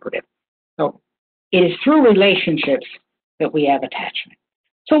cooperative. So it is through relationships that we have attachment.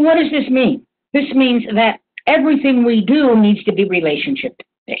 So what does this mean? This means that everything we do needs to be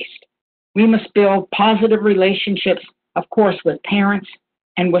relationship-based. We must build positive relationships, of course, with parents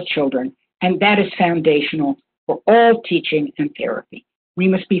and with children, and that is foundational for all teaching and therapy. We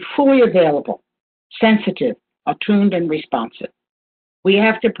must be fully available, sensitive, attuned, and responsive. We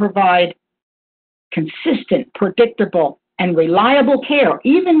have to provide consistent, predictable, and reliable care,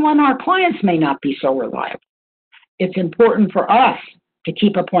 even when our clients may not be so reliable. It's important for us to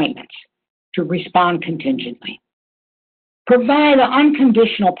keep appointments, to respond contingently. Provide an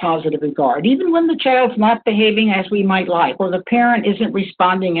unconditional positive regard, even when the child's not behaving as we might like, or the parent isn't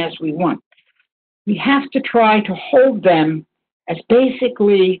responding as we want. We have to try to hold them as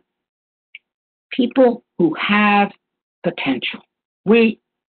basically people who have potential. We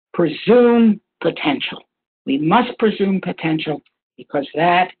presume potential. We must presume potential because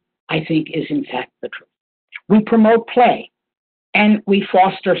that, I think, is in fact the truth. We promote play, and we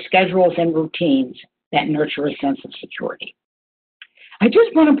foster schedules and routines that nurture a sense of security. I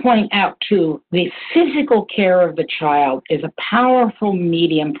just want to point out, too, the physical care of the child is a powerful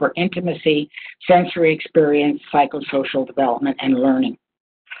medium for intimacy, sensory experience, psychosocial development, and learning.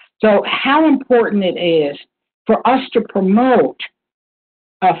 So how important it is for us to promote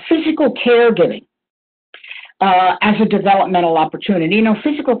physical caregiving as a developmental opportunity. You know,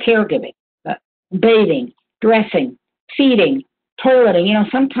 physical caregiving, bathing, dressing, feeding, toileting.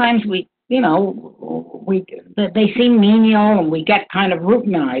 Sometimes they seem menial and we get kind of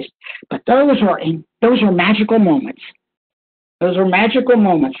routinized, but those are magical moments. Those are magical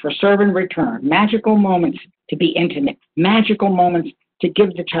moments for serve and return, magical moments to be intimate, magical moments to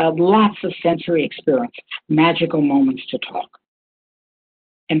give the child lots of sensory experience, magical moments to talk.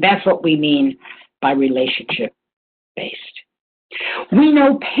 And that's what we mean by relationship-based. We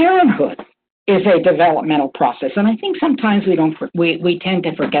know parenthood is a developmental process, and I think sometimes we tend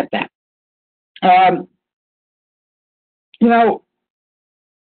to forget that.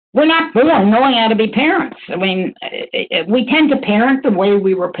 We're not born knowing how to be parents. I mean, we tend to parent the way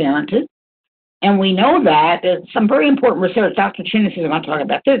we were parented, and we know that. There's some very important research. Dr. Chinitz is going to talk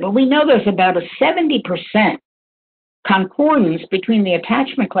about this, but we know there's about a 70% concordance between the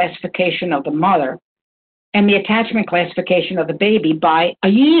attachment classification of the mother and the attachment classification of the baby by a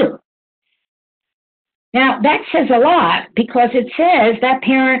year. Now, that says a lot because it says that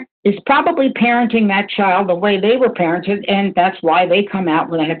parent is probably parenting that child the way they were parented, and that's why they come out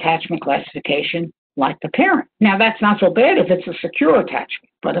with an attachment classification like the parent. Now, that's not so bad if it's a secure attachment,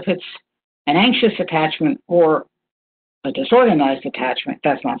 but if it's an anxious attachment or a disorganized attachment,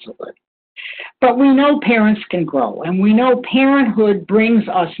 that's not so good. But we know parents can grow, and we know parenthood brings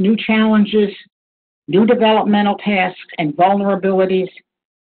us new challenges, new developmental tasks and vulnerabilities,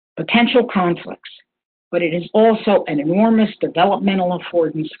 potential conflicts. But it is also an enormous developmental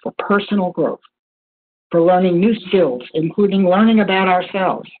affordance for personal growth, for learning new skills, including learning about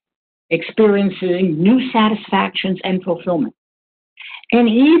ourselves, experiencing new satisfactions and fulfillment, and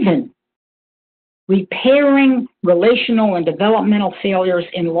even repairing relational and developmental failures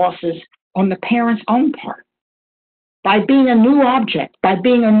and losses on the parent's own part. By being a new object, by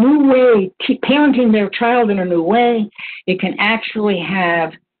being a new way, parenting their child in a new way, it can actually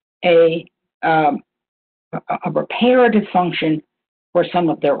have a reparative function for some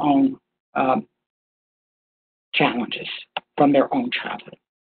of their own challenges from their own childhood.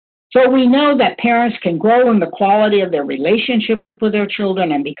 So we know that parents can grow in the quality of their relationship with their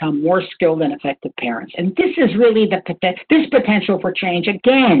children and become more skilled and effective parents. And this is really this potential for change,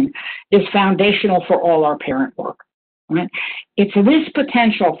 again, is foundational for all our parent work. Right? It's this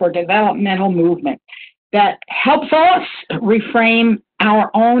potential for developmental movement that helps us reframe our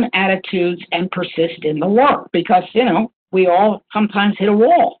own attitudes and persist in the work because, we all sometimes hit a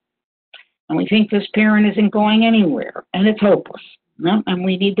wall and we think this parent isn't going anywhere and it's hopeless. And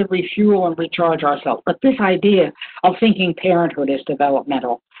we need to refuel and recharge ourselves. But this idea of thinking parenthood is a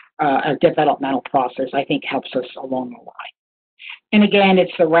developmental process, I think helps us along the line. And again,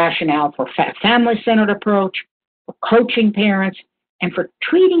 it's the rationale for family-centered approach, for coaching parents, and for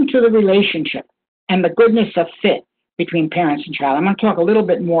treating to the relationship and the goodness of fit between parents and child. I'm going to talk a little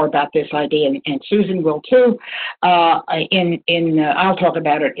bit more about this idea, and Susan will too. I'll talk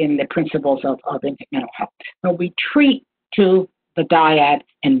about it in the principles of infant mental health. But we treat to the dyad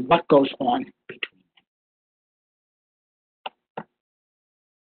and what goes on between.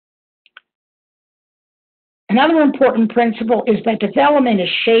 Another important principle is that development is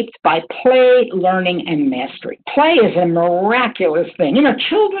shaped by play, learning, and mastery. Play is a miraculous thing. You know,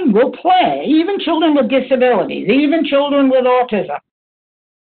 children will play, even children with disabilities, even children with autism.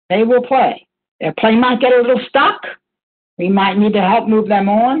 They will play. Their play might get a little stuck. We might need to help move them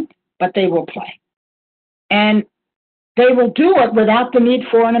on, but they will play. And they will do it without the need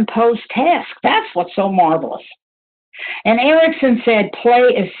for an imposed task. That's what's so marvelous. And Erickson said play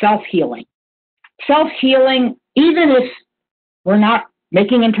is self-healing. Self-healing, even if we're not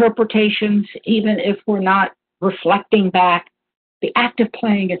making interpretations, even if we're not reflecting back, the act of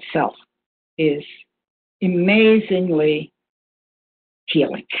playing itself is amazingly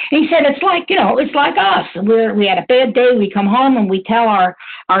healing. And he said, it's like, you know, it's like us. We had a bad day, we come home and we tell our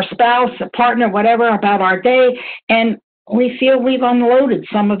spouse, a partner, whatever, about our day, and we feel we've unloaded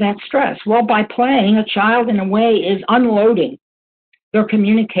some of that stress. Well, by playing, a child in a way is unloading. They're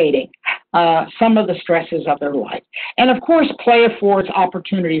communicating some of the stresses of their life. And of course, play affords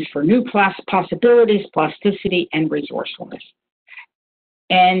opportunities for new possibilities, plasticity, and resourcefulness.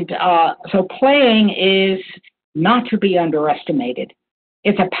 And so playing is not to be underestimated.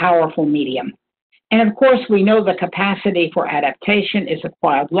 It's a powerful medium. And of course, we know the capacity for adaptation is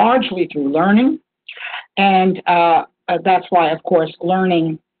acquired largely through learning. And that's why, of course,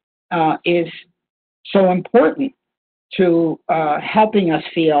 learning is so important to helping us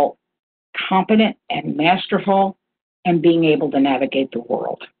feel competent and masterful and being able to navigate the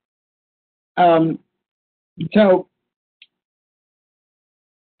world. So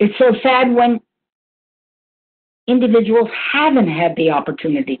it's so sad when individuals haven't had the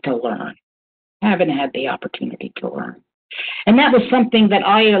opportunity to learn, And that was something that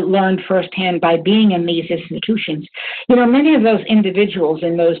I learned firsthand by being in these institutions. You know, many of those individuals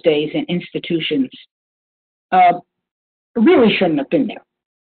in those days in institutions really shouldn't have been there.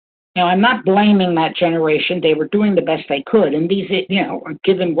 Now, I'm not blaming that generation. They were doing the best they could. And these, you know,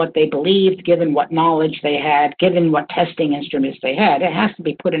 given what they believed, given what knowledge they had, given what testing instruments they had, it has to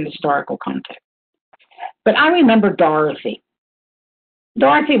be put in historical context. But I remember Dorothy.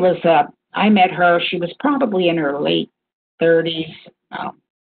 Dorothy was, I met her, she was probably in her late 30s.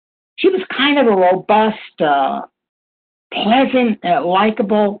 She was kind of a robust, pleasant,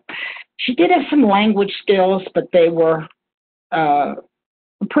 likable. She did have some language skills, but they were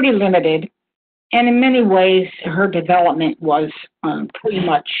pretty limited. And in many ways, her development was pretty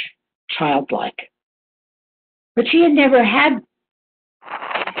much childlike. But she had never had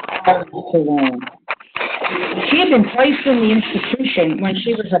alone. She had been placed in the institution when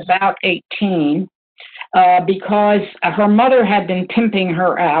she was about 18 because her mother had been pimping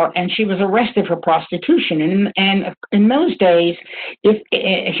her out, and she was arrested for prostitution. And in those days, if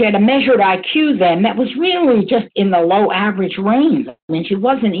she had a measured IQ then, that was really just in the low average range. I mean, she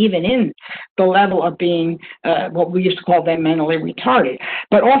wasn't even in the level of being what we used to call them mentally retarded.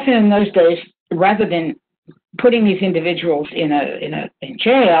 But often in those days, rather than putting these individuals in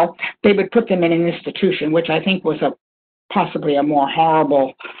jail, they would put them in an institution, which I think was possibly a more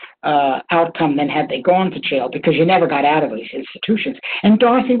horrible outcome than had they gone to jail, because you never got out of these institutions. And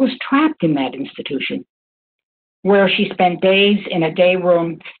Dorothy was trapped in that institution where she spent days in a day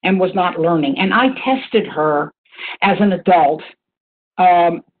room and was not learning. And I tested her as an adult.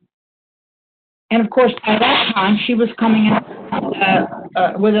 And of course, by that time, she was coming out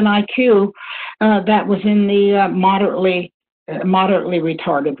with an IQ that was in the moderately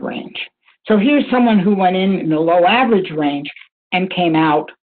retarded range. So here's someone who went in the low average range and came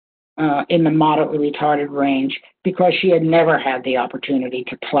out in the moderately retarded range because she had never had the opportunity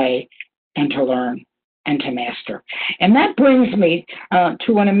to play and to learn and to master. And that brings me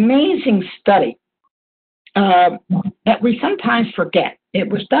to an amazing study that we sometimes forget. It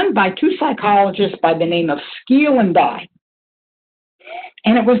was done by two psychologists by the name of Skeel and Dye.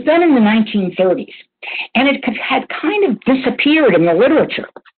 And it was done in the 1930s. And it had kind of disappeared in the literature.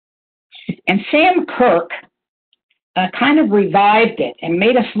 And Sam Kirk kind of revived it and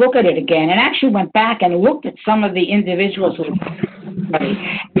made us look at it again, and actually went back and looked at some of the individuals who studied.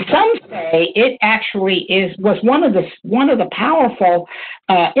 Some say it actually was one of the powerful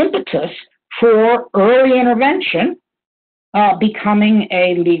impetus for early intervention becoming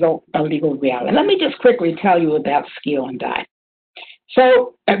a legal reality. Let me just quickly tell you about Skeel and Dye.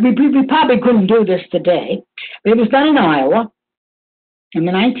 So we probably couldn't do this today, but it was done in Iowa in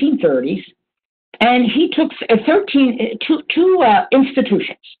the 1930s, and he took two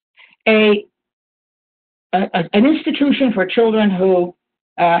institutions, an institution for children who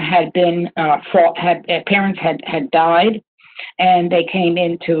had been parents had died, and they came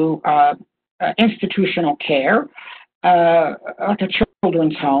into institutional care, like a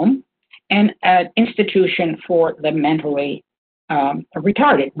children's home, and an institution for the mentally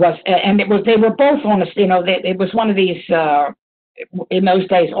retarded. They were both on it was one of these. In those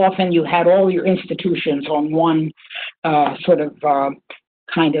days, often you had all your institutions on one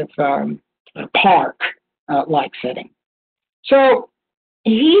park-like setting. So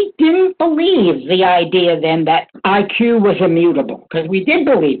he didn't believe the idea then that IQ was immutable, because we did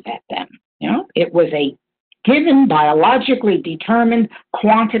believe that then. It was a given, biologically determined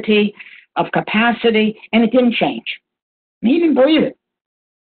quantity of capacity, and it didn't change. He didn't believe it.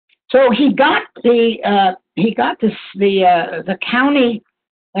 So he got the county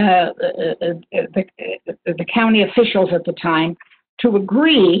the county officials at the time to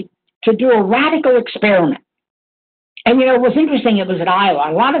agree to do a radical experiment. And it was interesting. It was in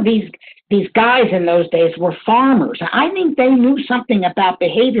Iowa. A lot of these guys in those days were farmers. I think they knew something about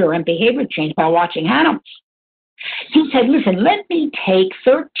behavior and behavior change by watching animals. He said, "Listen, let me take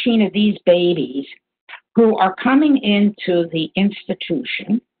 13 of these babies who are coming into the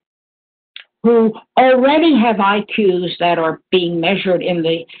institution, who already have IQs that are being measured in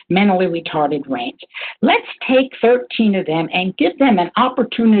the mentally retarded range. Let's take 13 of them and give them an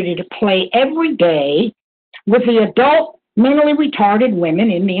opportunity to play every day with the adult mentally retarded women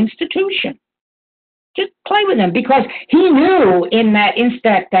in the institution. Just play with them," because he knew in that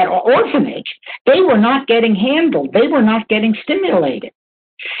orphanage, they were not getting handled. They were not getting stimulated.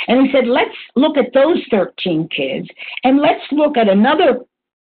 And he said, let's look at those 13 kids, and let's look at another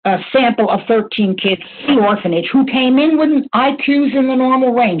sample of 13 kids in the orphanage who came in with IQs in the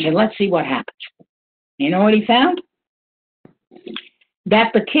normal range, and let's see what happens. You know what he found?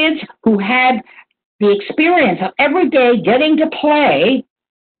 That the kids who had the experience of every day getting to play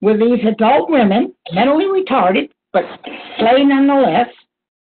with these adult women, mentally retarded, but play nonetheless,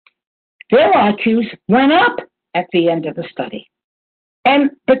 their IQs went up at the end of the study.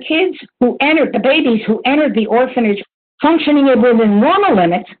 And the babies who entered the orphanage functioning within normal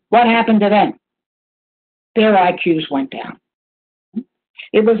limits, what happened to them? Their IQs went down.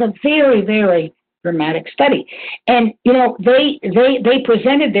 It was a very, very dramatic study. And, they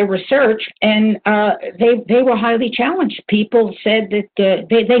presented their research, and they were highly challenged. People said that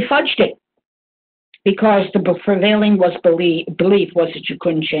they fudged it because the prevailing belief was that you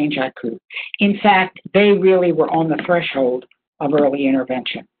couldn't change IQ. In fact, they really were on the threshold of early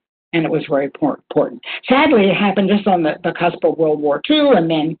intervention, and it was very important. Sadly, it happened just on the cusp of World War II, and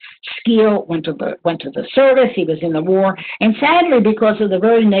then Skeel went to the service. He was in the war, and sadly, because of the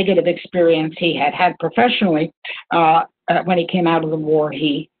very negative experience he had professionally, when he came out of the war,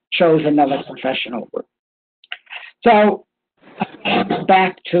 he chose another professional route. So,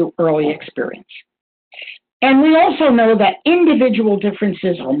 back to early experience. And we also know that individual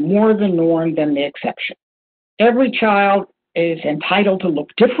differences are more the norm than the exception. Every child is entitled to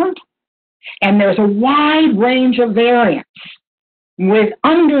look different, and there's a wide range of variance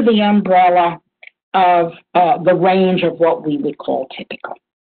under the umbrella of the range of what we would call typical.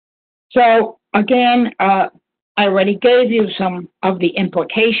 So again, I already gave you some of the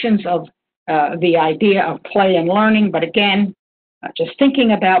implications of the idea of play and learning, but again, just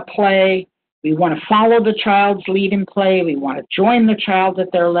thinking about play, we want to follow the child's lead in play, we want to join the child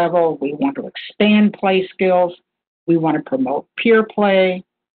at their level, we want to expand play skills, we want to promote peer play,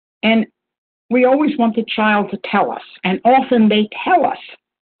 and we always want the child to tell us, and often they tell us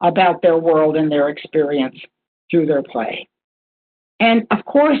about their world and their experience through their play. And of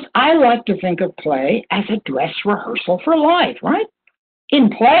course, I like to think of play as a dress rehearsal for life, right? In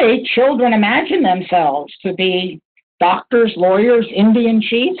play, children imagine themselves to be doctors, lawyers, Indian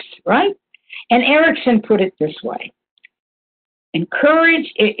chiefs, right? And Erickson put it this way: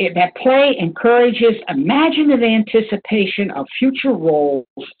 that play encourages imaginative anticipation of future roles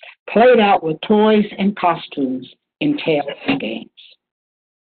played out with toys and costumes in tales and games.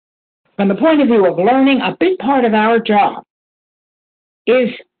 From the point of view of learning, a big part of our job is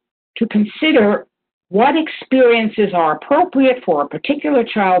to consider what experiences are appropriate for a particular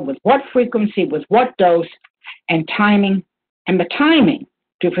child, with what frequency, with what dose, and timing, and the timing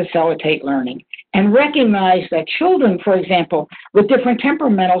to facilitate learning, and recognize that children, for example, with different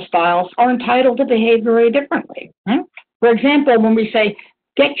temperamental styles are entitled to behave very differently. Right? For example, when we say,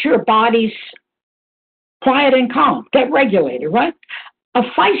 get your bodies quiet and calm, get regulated, right? A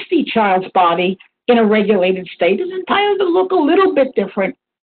feisty child's body in a regulated state is entitled to look a little bit different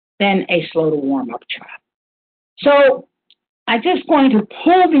than a slow to warm up child. So I'm just going to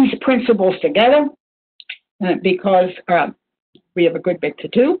pull these principles together because we have a good bit to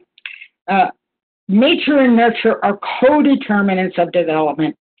do. Nature and nurture are co-determinants of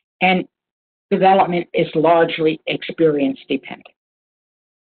development, and development is largely experience dependent.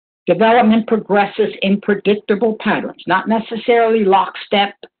 Development progresses in predictable patterns, not necessarily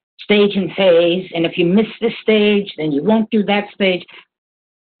lockstep, stage and phase, and if you miss this stage, then you won't do that stage.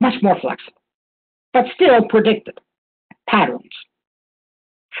 Much more flexible, but still predictable patterns.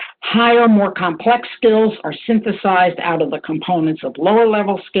 Higher, more complex skills are synthesized out of the components of lower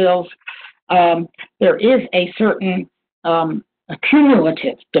level skills. There is a certain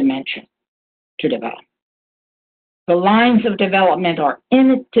accumulative dimension to development. The lines of development are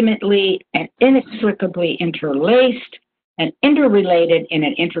intimately and inextricably interlaced and interrelated in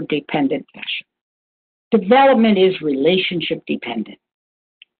an interdependent fashion. Development is relationship dependent.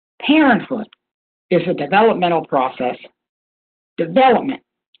 Parenthood is a developmental process. Development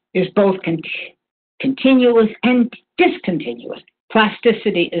is both continuous and discontinuous.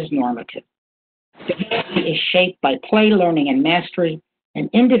 Plasticity is normative. Development is shaped by play, learning, and mastery, and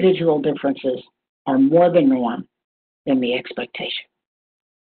individual differences are more the norm than the expectation.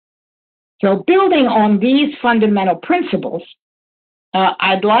 So building on these fundamental principles,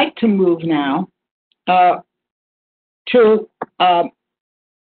 I'd like to move now to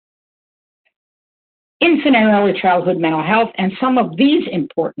infant and early childhood mental health and some of these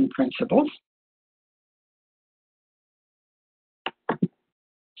important principles.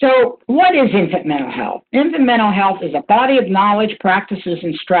 So what is infant mental health? Infant mental health is a body of knowledge, practices,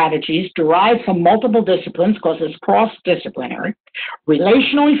 and strategies derived from multiple disciplines, because it's cross-disciplinary,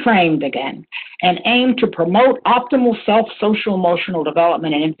 relationally framed again, and aimed to promote optimal social, emotional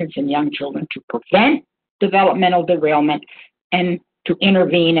development in infants and young children, to prevent developmental derailment, and to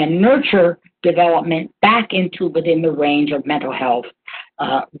intervene and nurture development back into within the range of mental health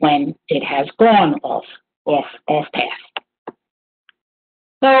when it has gone off task.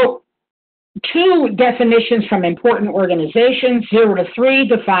 So, two definitions from important organizations. 0 to 3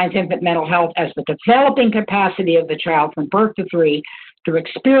 defines infant mental health as the developing capacity of the child from birth to 3 to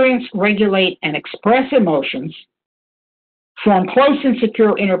experience, regulate, and express emotions, form close and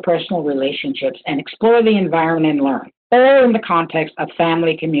secure interpersonal relationships, and explore the environment and learn, all in the context of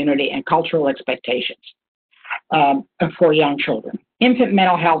family, community, and cultural expectations for young children. Infant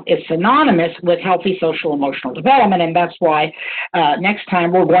mental health is synonymous with healthy social emotional development, and that's why next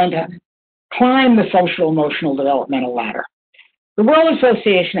time we're going to climb the social emotional developmental ladder. The World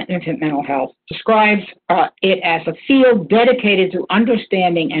Association of Infant Mental Health describes it as a field dedicated to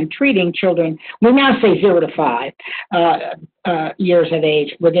understanding and treating children, we now say 0 to 5 years of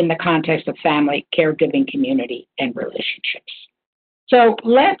age, within the context of family, caregiving, community, and relationships. So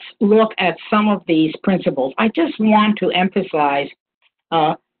let's look at some of these principles. I just want to emphasize,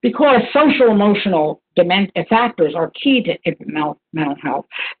 because social emotional factors are key to infant mental health,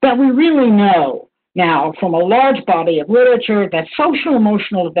 that we really know now from a large body of literature that social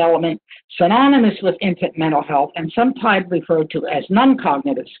emotional development, synonymous with infant mental health, and sometimes referred to as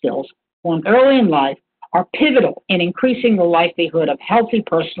non-cognitive skills formed early in life, are pivotal in increasing the likelihood of healthy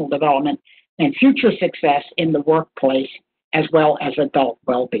personal development and future success in the workplace, as well as adult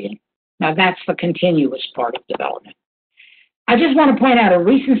well-being. Now, that's the continuous part of development. I just want to point out a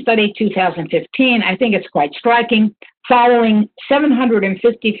recent study, 2015, I think it's quite striking, following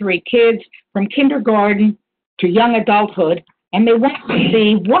 753 kids from kindergarten to young adulthood, and they want to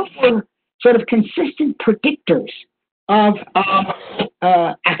see what were sort of consistent predictors of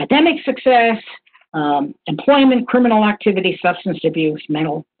academic success, employment, criminal activity, substance abuse,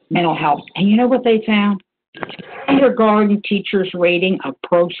 mental health. And you know what they found? Kindergarten teachers' rating of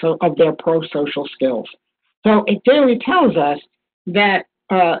their pro-social skills. So it really tells us that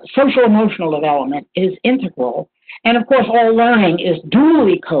social emotional development is integral. And of course, all learning is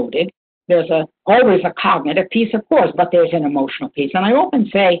dually coded. There's always a cognitive piece, of course, but there's an emotional piece. And I often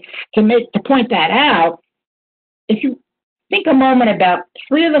say, to point that out, if you think a moment about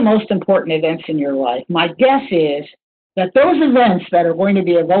 3 of the most important events in your life, my guess is that those events that are going to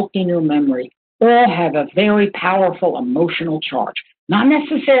be evoked in your memory all have a very powerful emotional charge. Not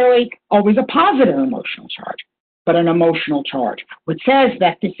necessarily always a positive emotional charge, but an emotional charge, which says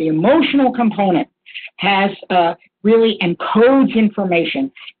that the emotional component has really encodes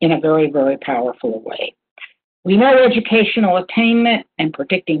information in a very, very powerful way. We know educational attainment and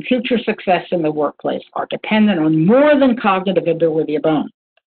predicting future success in the workplace are dependent on more than cognitive ability alone.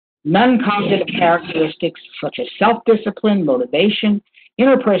 Non-cognitive characteristics such as self-discipline, motivation,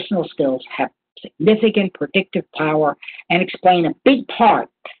 interpersonal skills have significant predictive power and explain a big part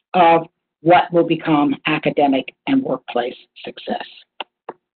of what will become academic and workplace success.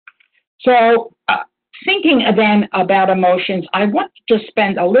 So, thinking then about emotions, I want to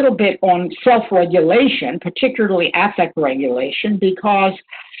spend a little bit on self-regulation, particularly affect regulation, because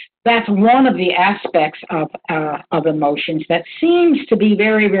that's one of the aspects of emotions that seems to be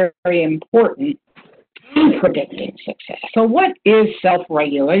very, very important in predicting success. So what is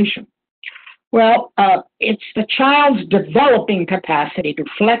self-regulation? Well, it's the child's developing capacity to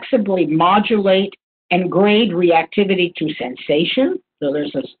flexibly modulate and grade reactivity to sensation. So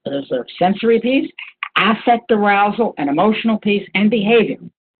there's a sensory piece, affect arousal, an emotional piece, and behavior.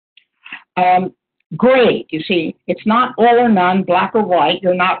 Grade, you see, it's not all or none, black or white.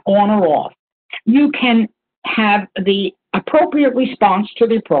 You're not on or off. You can have the appropriate response to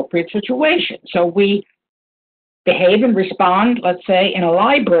the appropriate situation. So we behave and respond, let's say, in a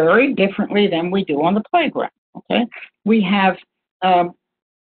library differently than we do on the playground. Okay, we have a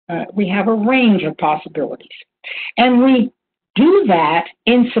range of possibilities, and we do that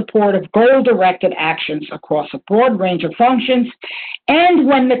in support of goal-directed actions across a broad range of functions. And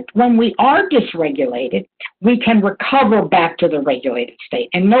when we are dysregulated, we can recover back to the regulated state.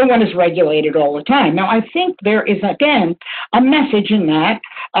 And no one is regulated all the time. Now, I think there is, again, a message in that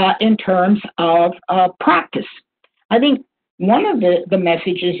in terms of practice. I think one of the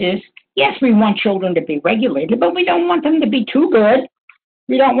messages is, yes, we want children to be regulated, but we don't want them to be too good.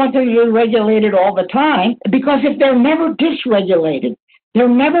 We don't want them to be regulated all the time, because if they're never dysregulated, they're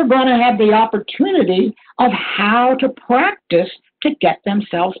never going to have the opportunity of how to practice to get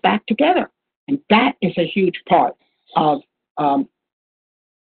themselves back together. And that is a huge part of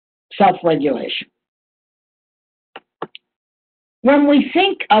self-regulation. When we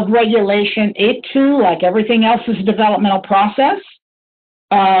think of regulation, it too, like everything else, is a developmental process.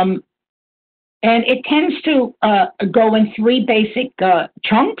 And it tends to go in three basic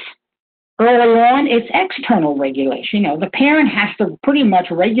chunks. Early on, it's external regulation. You know, the parent has to pretty much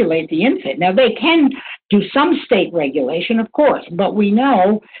regulate the infant. Now, they can do some state regulation, of course, but we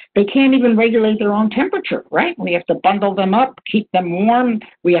know they can't even regulate their own temperature, right? We have to bundle them up, keep them warm.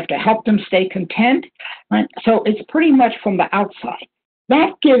 We have to help them stay content, right? So it's pretty much from the outside.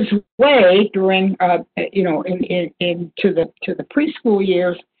 That gives way during, into the preschool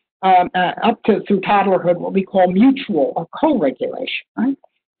years, up to through toddlerhood, what we call mutual or co-regulation, right?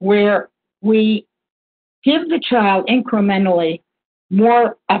 Where we give the child incrementally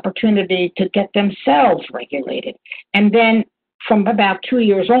more opportunity to get themselves regulated. And then from about 2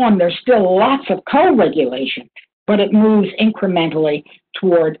 years on, there's still lots of co-regulation, but it moves incrementally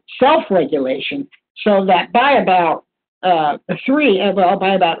toward self-regulation, so that by about by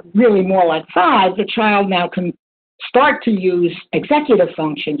about really more like 5, the child now can start to use executive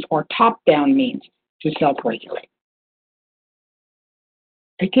functions or top-down means to self-regulate.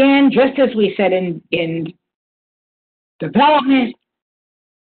 Again, just as we said in development,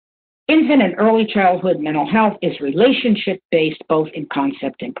 infant and early childhood mental health is relationship-based both in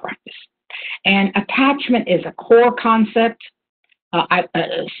concept and practice. And attachment is a core concept.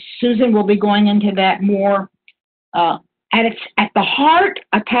 Susan will be going into that more. At the heart,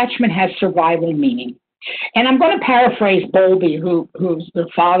 attachment has survival meaning. And I'm going to paraphrase Bowlby, who's the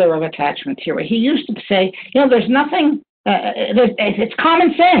father of attachment theory. He used to say, there's nothing, it's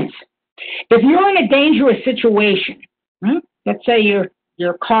common sense. If you're in a dangerous situation, right? Let's say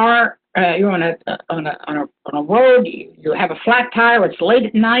your car, you're on a road, you have a flat tire, it's late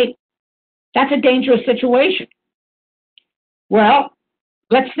at night, that's a dangerous situation. Well,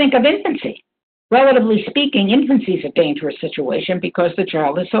 let's think of infancy. Relatively speaking, infancy is a dangerous situation because the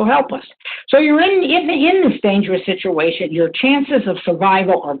child is so helpless. So you're in this dangerous situation, your chances of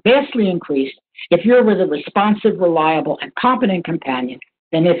survival are vastly increased if you're with a responsive, reliable, and competent companion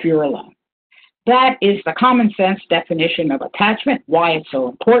than if you're alone. That is the common sense definition of attachment, why it's so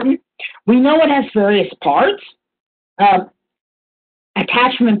important. We know it has various parts.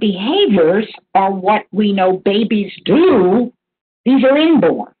 Attachment behaviors are what we know babies do. These are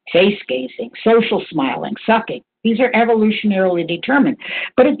inborn: face gazing, social smiling, sucking. These are evolutionarily determined.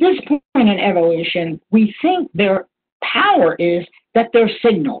 But at this point in evolution, we think their power is that they're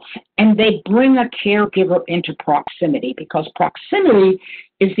signals, and they bring a caregiver into proximity, because proximity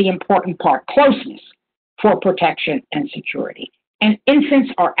is the important part, closeness, for protection and security. And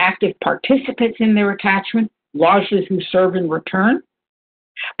infants are active participants in their attachment, largely through serve and return.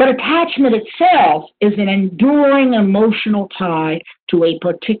 But attachment itself is an enduring emotional tie to a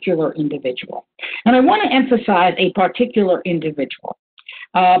particular individual. And I want to emphasize a particular individual.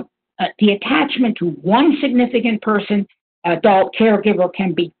 The attachment to one significant person, adult caregiver,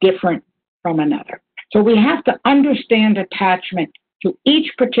 can be different from another. So we have to understand attachment to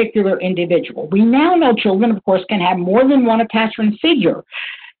each particular individual. We now know children, of course, can have more than one attachment figure.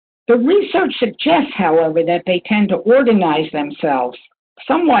 The research suggests, however, that they tend to organize themselves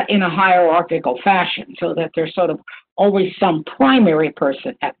somewhat in a hierarchical fashion, so that there's sort of always some primary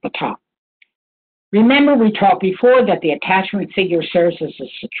person at the top. Remember, we talked before that the attachment figure serves as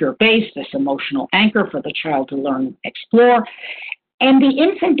a secure base, this emotional anchor for the child to learn and explore. And the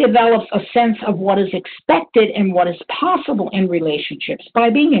infant develops a sense of what is expected and what is possible in relationships by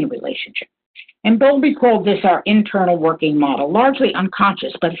being in a relationship. And Bowlby called this our internal working model, largely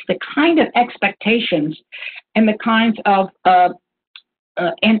unconscious, but it's the kind of expectations and the kinds of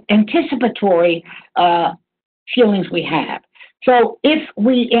anticipatory feelings we have. So if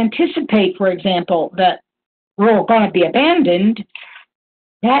we anticipate, for example, that we're going to be abandoned,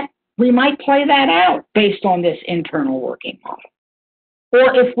 that we might play that out based on this internal working model.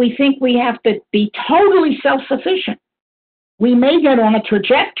 Or if we think we have to be totally self-sufficient, we may get on a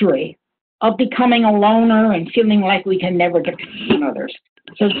trajectory of becoming a loner and feeling like we can never depend on others.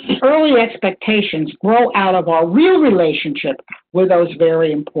 So the early expectations grow out of our real relationship with those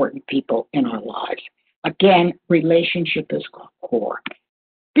very important people in our lives. Again, relationship is core.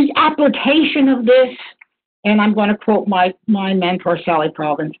 The application of this, and I'm going to quote my mentor, Sally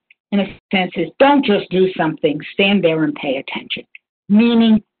Provins, in a sense is, don't just do something, stand there and pay attention.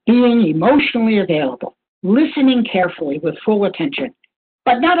 Meaning being emotionally available, listening carefully with full attention,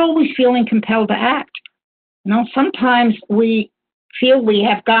 but not always feeling compelled to act. You know, sometimes we feel we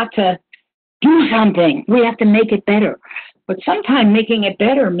have got to do something. We have to make it better. But sometimes making it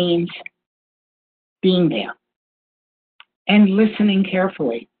better means being there and listening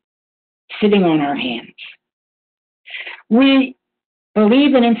carefully, sitting on our hands. We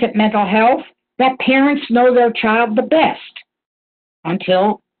believe in infant mental health that parents know their child the best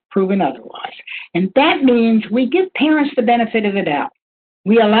until proven otherwise. And that means we give parents the benefit of the doubt.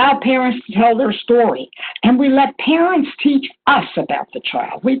 We allow parents to tell their story, and we let parents teach us about the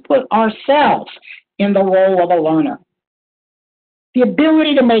child. We put ourselves in the role of a learner. The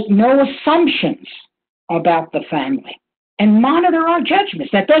ability to make no assumptions about the family and monitor our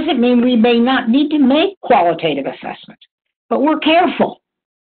judgments. That doesn't mean we may not need to make qualitative assessments, but we're careful.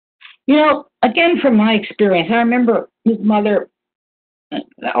 You know, again, from my experience, I remember his mother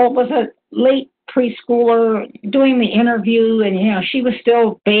was a late preschooler doing the interview, and, you know, she was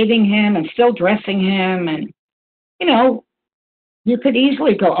still bathing him and still dressing him. And, you know, you could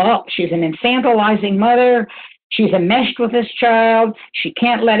easily go, oh, she's an infantilizing mother. She's enmeshed with this child. She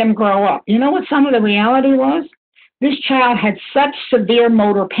can't let him grow up. You know what some of the reality was? This child had such severe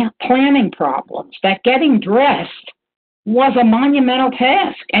motor planning problems that getting dressed was a monumental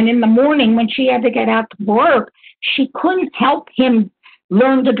task. And in the morning when she had to get out to work, she couldn't help him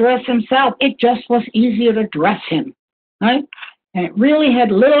learn to dress himself. It just was easier to dress him, right? And it really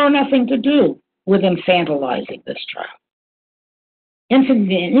had little or nothing to do with infantilizing this child. Infant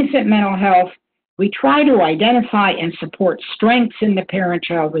mental health, we try to identify and support strengths in the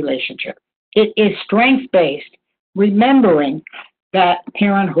parent-child relationship. It is strength-based, remembering that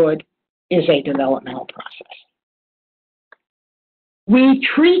parenthood is a developmental process. We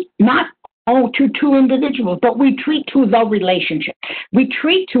treat not to two individuals, but we treat to the relationship. We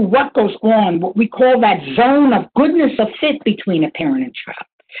treat to what goes on, what we call that zone of goodness of fit between a parent and child.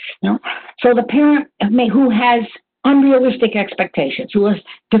 You know? So the parent who has unrealistic expectations, who has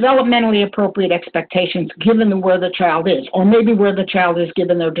developmentally appropriate expectations given where the child is, or maybe where the child is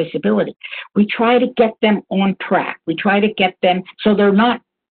given their disability. We try to get them on track. We try to get them so they're not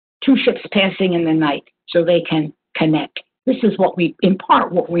two ships passing in the night, so they can connect. This is what we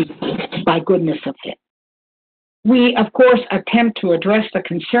impart, what we by goodness of fit. We, of course, attempt to address the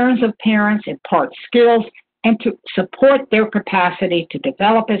concerns of parents, impart skills, and to support their capacity to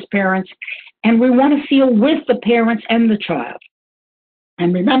develop as parents. And we want to feel with the parents and the child.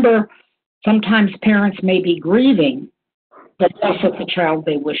 And remember, sometimes parents may be grieving the loss of the child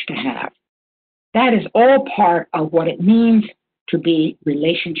they wish to have. That is all part of what it means to be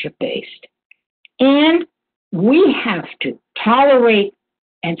relationship-based. And we have to tolerate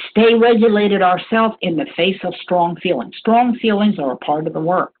and stay regulated ourselves in the face of strong feelings. Strong feelings are a part of the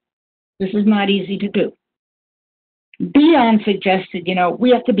work. This is not easy to do. Dion suggested, you know, we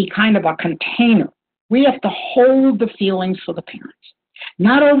have to be kind of a container. We have to hold the feelings for the parents,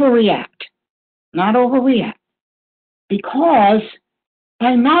 not overreact. Because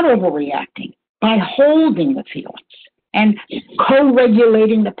by not overreacting, by holding the feelings and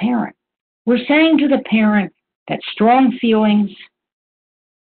co-regulating the parent, we're saying to the parent that strong feelings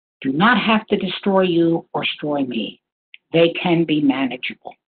do not have to destroy you or destroy me. They can be managed.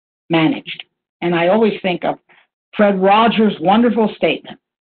 And I always think of Fred Rogers' wonderful statement,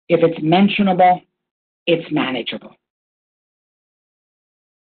 if it's mentionable, it's manageable.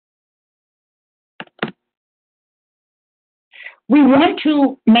 We want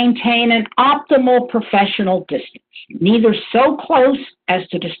to maintain an optimal professional distance, neither so close as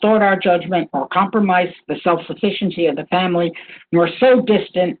to distort our judgment or compromise the self-sufficiency of the family, nor so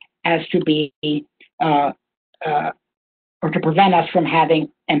distant as to be or to prevent us from having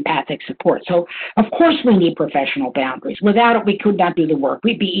empathic support. So, of course, we need professional boundaries. Without it, we could not do the work.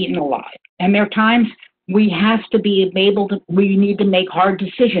 We'd be eaten alive. And there are times we have to be able to, we need to make hard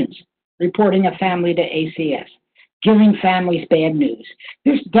decisions, reporting a family to ACS, giving families bad news.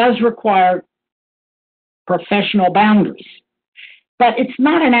 This does require professional boundaries, but it's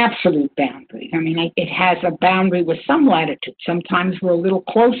not an absolute boundary. I mean, it has a boundary with some latitude. Sometimes we're a little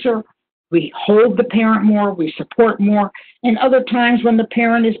closer, we hold the parent more, we support more, and other times when the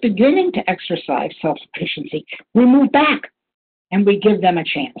parent is beginning to exercise self-sufficiency, we move back and we give them a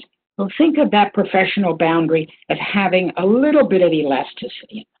chance. So think of that professional boundary as having a little bit of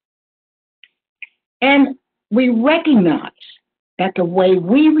elasticity. And we recognize that the way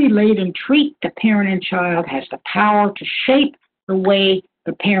we relate and treat the parent and child has the power to shape the way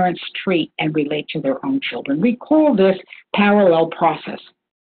the parents treat and relate to their own children. We call this parallel process.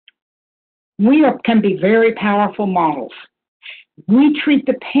 We can be very powerful models. We treat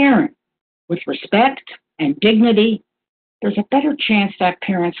the parent with respect and dignity. There's a better chance that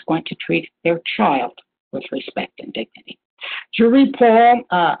parent's going to treat their child with respect and dignity. Jerry Paul,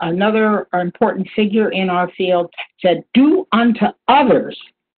 another important figure in our field, said, "Do unto others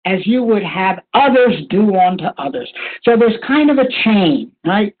as you would have others do unto others." So there's kind of a chain,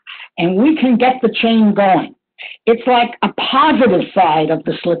 right? And we can get the chain going. It's like a positive side of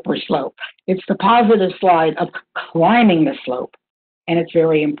the slippery slope. It's the positive side of climbing the slope, and it's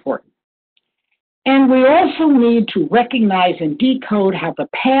very important. And we also need to recognize and decode how the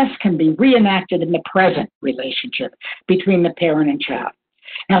past can be reenacted in the present relationship between the parent and child.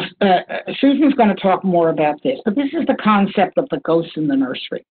 Now, Susan's going to talk more about this, but this is the concept of the ghost in the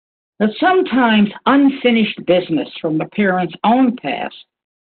nursery. That sometimes unfinished business from the parent's own past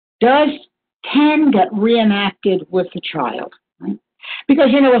can get reenacted with the child. Right? Because,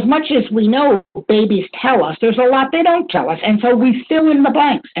 as much as we know babies tell us, there's a lot they don't tell us. And so we fill in the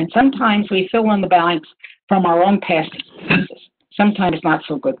blanks. And sometimes we fill in the blanks from our own past experiences, sometimes not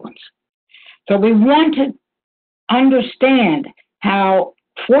so good ones. So we want to understand how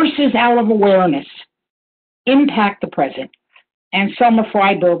forces out of awareness impact the present. And Selma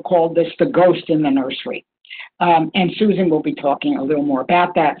Freiberg called this the ghost in the nursery. And Susan will be talking a little more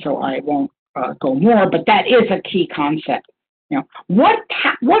about that, so I won't go more, but that is a key concept. What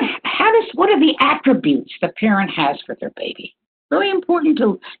are the attributes the parent has for their baby? Really important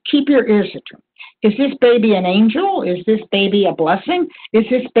to keep your ears attuned. Is this baby an angel? Is this baby a blessing? Is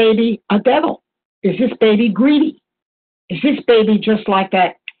this baby a devil? Is this baby greedy? Is this baby just like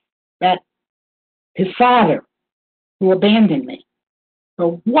that his father who abandoned me?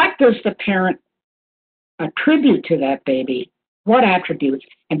 So what does the parent attribute to that baby? What attributes?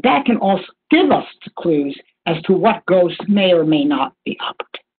 And that can also give us clues as to what ghost may or may not be up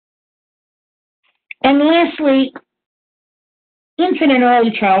to. And lastly, infant and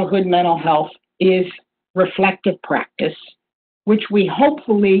early childhood mental health is reflective practice, which we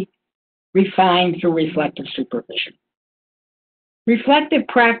hopefully refine through reflective supervision. Reflective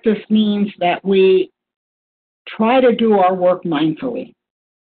practice means that we try to do our work mindfully.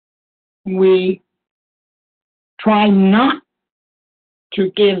 We try not to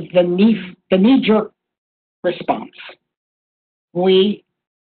give the knee-jerk response. We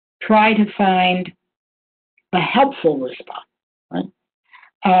try to find a helpful response,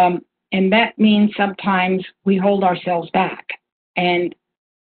 right? And that means sometimes we hold ourselves back and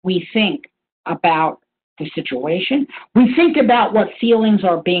we think about the situation. We think about what feelings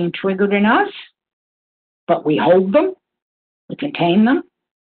are being triggered in us, but we hold them, we contain them.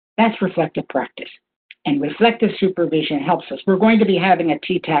 That's reflective practice. And reflective supervision helps us. We're going to be having a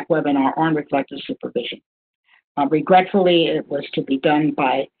TTAC webinar on reflective supervision. Regretfully, it was to be done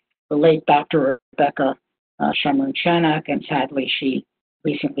by the late Dr. Rebecca Shumrin-Shannock, and sadly, she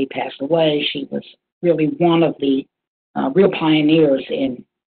recently passed away. She was really one of the real pioneers in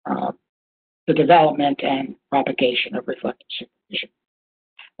the development and propagation of reflective supervision.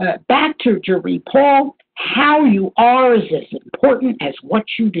 Back to Jerry Paul, how you are is as important as what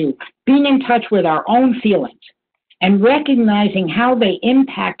you do. Being in touch with our own feelings and recognizing how they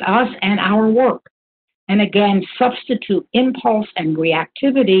impact us and our work. And again, substitute impulse and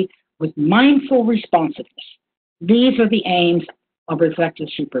reactivity with mindful responsiveness. These are the aims of reflective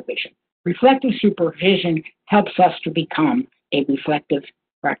supervision. Reflective supervision helps us to become a reflective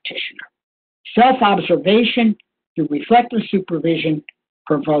practitioner. Self-observation through reflective supervision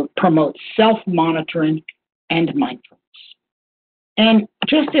promotes self-monitoring and mindfulness. And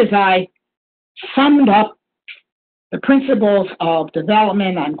just as I summed up the principles of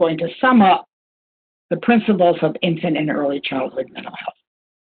development, I'm going to sum up the principles of infant and early childhood mental health.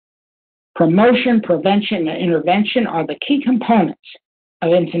 Promotion, prevention, and intervention are the key components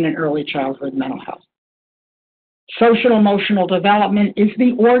of infant and early childhood mental health. Social emotional development is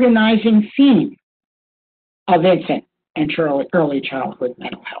the organizing theme of infant and early childhood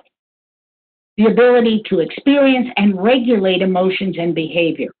mental health. The ability to experience and regulate emotions and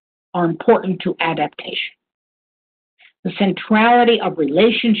behavior are important to adaptation. The centrality of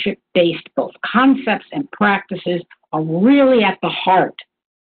relationship-based both concepts and practices are really at the heart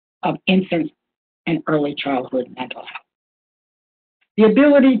of infant and early childhood mental health. The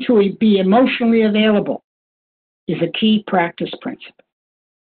ability to be emotionally available is a key practice principle.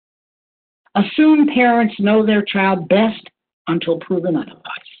 Assume parents know their child best until proven otherwise.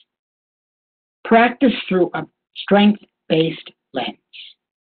 Practice through a strength-based lens.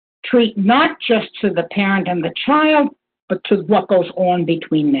 Treat not just to the parent and the child, but to what goes on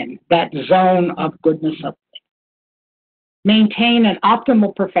between them, that zone of goodness of them. Maintain an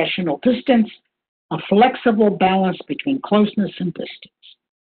optimal professional distance, a flexible balance between closeness and distance.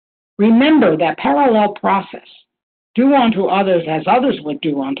 Remember that parallel process, do unto others as others would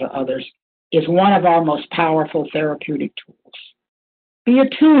do unto others, is one of our most powerful therapeutic tools. Be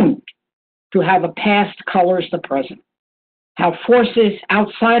attuned to how the past colors the present, how forces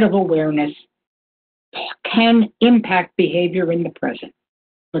outside of awareness can impact behavior in the present,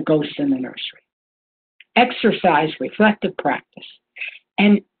 the ghosts in the nursery. Exercise reflective practice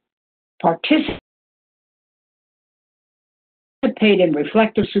and participate in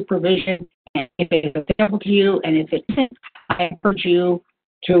reflective supervision, and if it is available to you, and if it isn't, I encourage you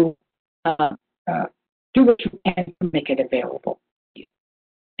to do what you can to make it available to you.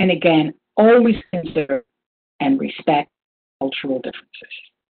 And again, always consider and respect cultural differences.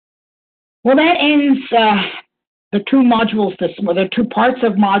 Well, that ends the two modules the two parts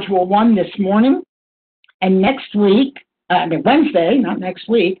of Module 1 this morning. And next week, Wednesday, not next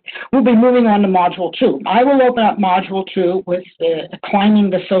week, we'll be moving on to Module 2. I will open up Module 2 with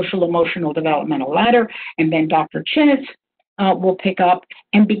climbing the social emotional developmental ladder, and then Dr. Chinitz will pick up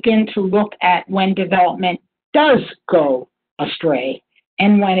and begin to look at when development does go astray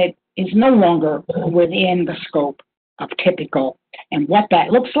and when it is no longer within the scope of typical, and what that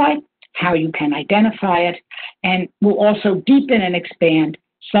looks like, how you can identify it, and we'll also deepen and expand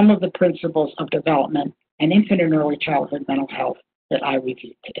some of the principles of development and infant and early childhood mental health that I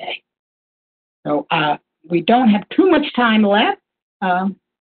reviewed today. So we don't have too much time left,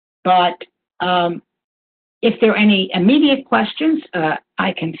 but if there are any immediate questions,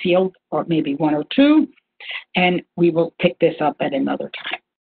 I can field, or maybe one or two, and we will pick this up at another time.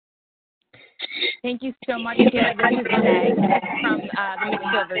 Thank you so much, Gilbert. This is Meg from the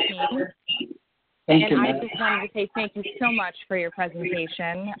McSilver team. Thank you, I Meg. just wanted to say thank you so much for your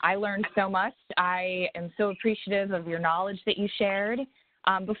presentation. I learned so much. I am so appreciative of your knowledge that you shared.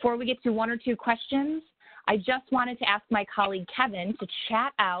 Before we get to one or two questions, I just wanted to ask my colleague Kevin to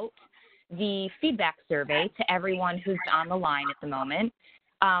chat out the feedback survey to everyone who's on the line at the moment.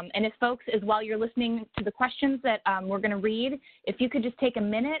 And if folks, as while you're listening to the questions that we're going to read, if you could just take a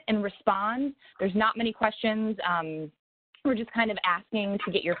minute and respond. There's not many questions. We're just kind of asking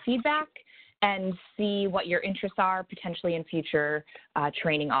to get your feedback and see what your interests are potentially in future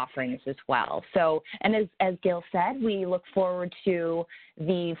training offerings as well. So, and as Gil said, we look forward to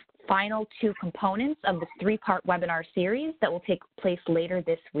the final two components of this three-part webinar series that will take place later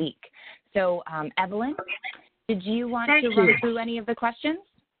this week. So, Evelyn, did you want to run through any of the questions?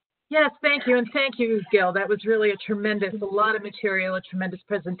 Yes, thank you. And thank you, Gil. That was really a lot of material, a tremendous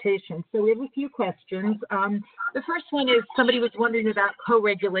presentation. So we have a few questions. The first one is somebody was wondering about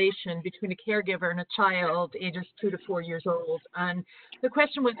co-regulation between a caregiver and a child ages 2 to 4 years old. And the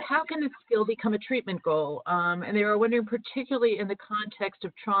question was, how can this skill become a treatment goal? And they were wondering particularly in the context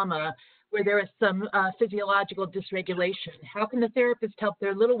of trauma, where there is some physiological dysregulation. How can the therapist help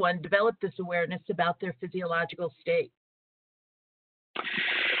their little one develop this awareness about their physiological state?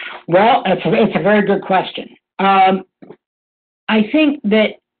 Well, it's a very good question. I think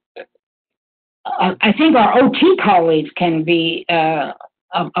our OT colleagues can be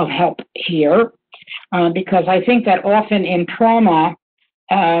of help here because I think that often in trauma,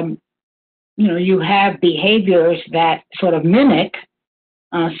 you have behaviors that sort of mimic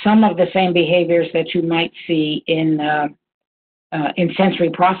some of the same behaviors that you might see in sensory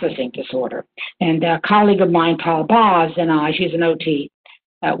processing disorder. And a colleague of mine, Tal Baz, and I, she's an OT,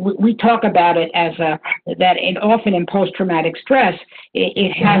 we talk about it as often in post-traumatic stress,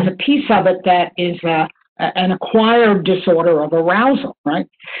 it has a piece of it that is an acquired disorder of arousal, right?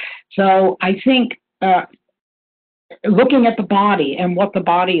 So I think looking at the body and what the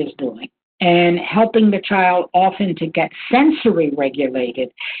body is doing and helping the child often to get sensory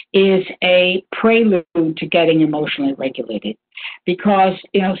regulated is a prelude to getting emotionally regulated, because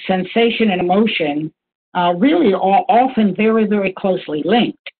sensation and emotion really are often very, very closely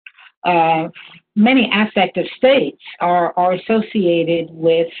linked. Many affective states are associated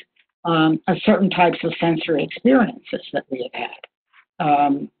with certain types of sensory experiences that we have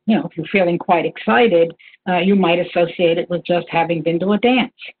had. If you're feeling quite excited, you might associate it with just having been to a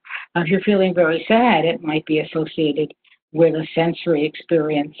dance. If you're feeling very sad, it might be associated with a sensory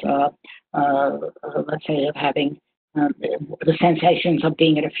experience, let's say, of having the sensations of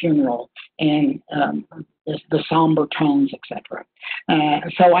being at a funeral and the somber tones, etc.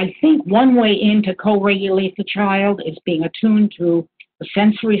 So I think one way in to co-regulate the child is being attuned to the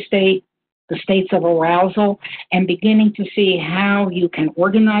sensory state, the states of arousal, and beginning to see how you can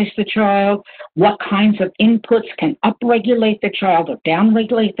organize the child, what kinds of inputs can upregulate the child or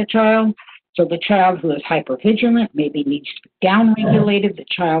downregulate the child. So the child who is hypervigilant maybe needs to be downregulated. The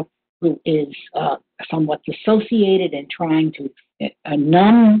child who is somewhat dissociated and trying to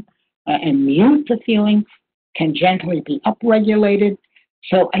numb and mute the feeling can gently be upregulated.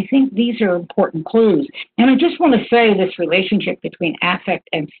 So I think these are important clues. And I just want to say this relationship between affect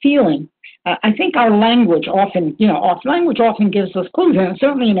and feeling, I think our language often, language often gives us clues. And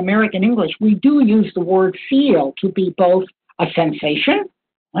certainly in American English, we do use the word feel to be both a sensation,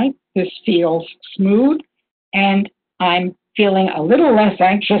 right? This feels smooth, and I'm feeling a little less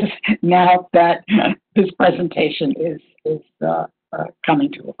anxious now that this presentation is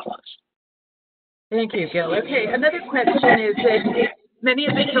coming to a close. Thank you, Gil. Okay, another question is that many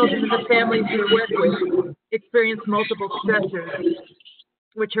of the children in the families you work with experience multiple stressors,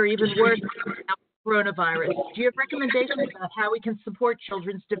 which are even worse than coronavirus. Do you have recommendations about how we can support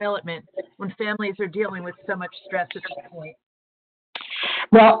children's development when families are dealing with so much stress at this point?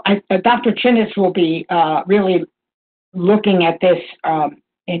 Well, Dr. Chinitz will be really looking at this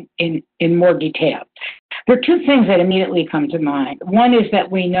in more detail. There are two things that immediately come to mind. One is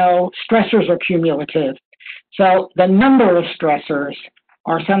that we know stressors are cumulative. So the number of stressors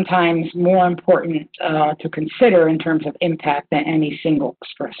are sometimes more important to consider in terms of impact than any single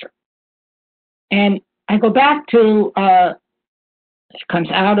stressor. And I go back to, it comes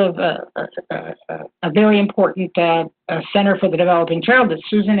out of a very important Center for the Developing Child that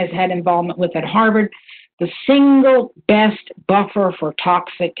Susan has had involvement with at Harvard. The single best buffer for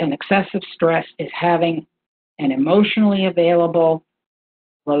toxic and excessive stress is having an emotionally available,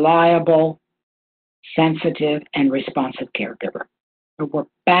 reliable, sensitive, and responsive caregiver. So we're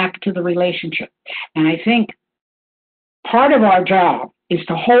back to the relationship. And I think part of our job is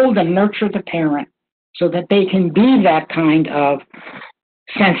to hold and nurture the parent so that they can be that kind of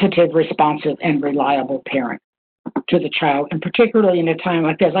sensitive, responsive, and reliable parent to the child. And particularly in a time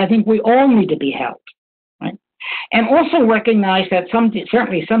like this, I think we all need to be held, right? And also recognize that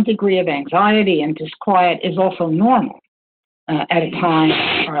certainly some degree of anxiety and disquiet is also normal at a time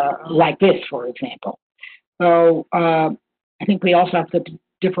like this, for example. So I think we also have to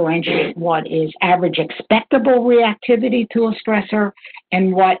differentiate what is average expectable reactivity to a stressor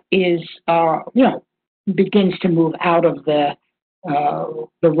and what is, begins to move out of the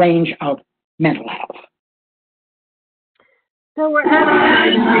range of mental health. So we're at I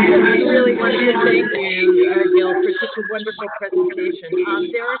really want to thank you, Gil, for such a wonderful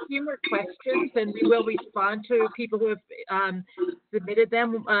presentation. There are a few more questions, and we will respond to people who have submitted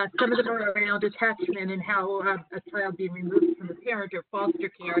them. Some of them are around attachment and how a child being removed from a parent or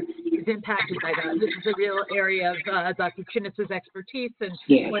foster care is impacted by that. This is a real area of Dr. Chinitz's expertise,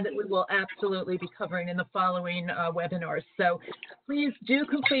 and one that we will absolutely be covering in the following webinars. So please do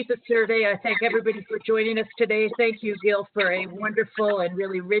complete the survey. I thank everybody for joining us today. Thank you, Gil, for a wonderful and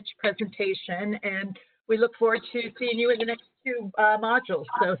really rich presentation, and we look forward to seeing you in the next two modules.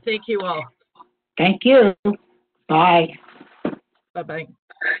 So thank you all. Thank you. Bye. Bye-bye.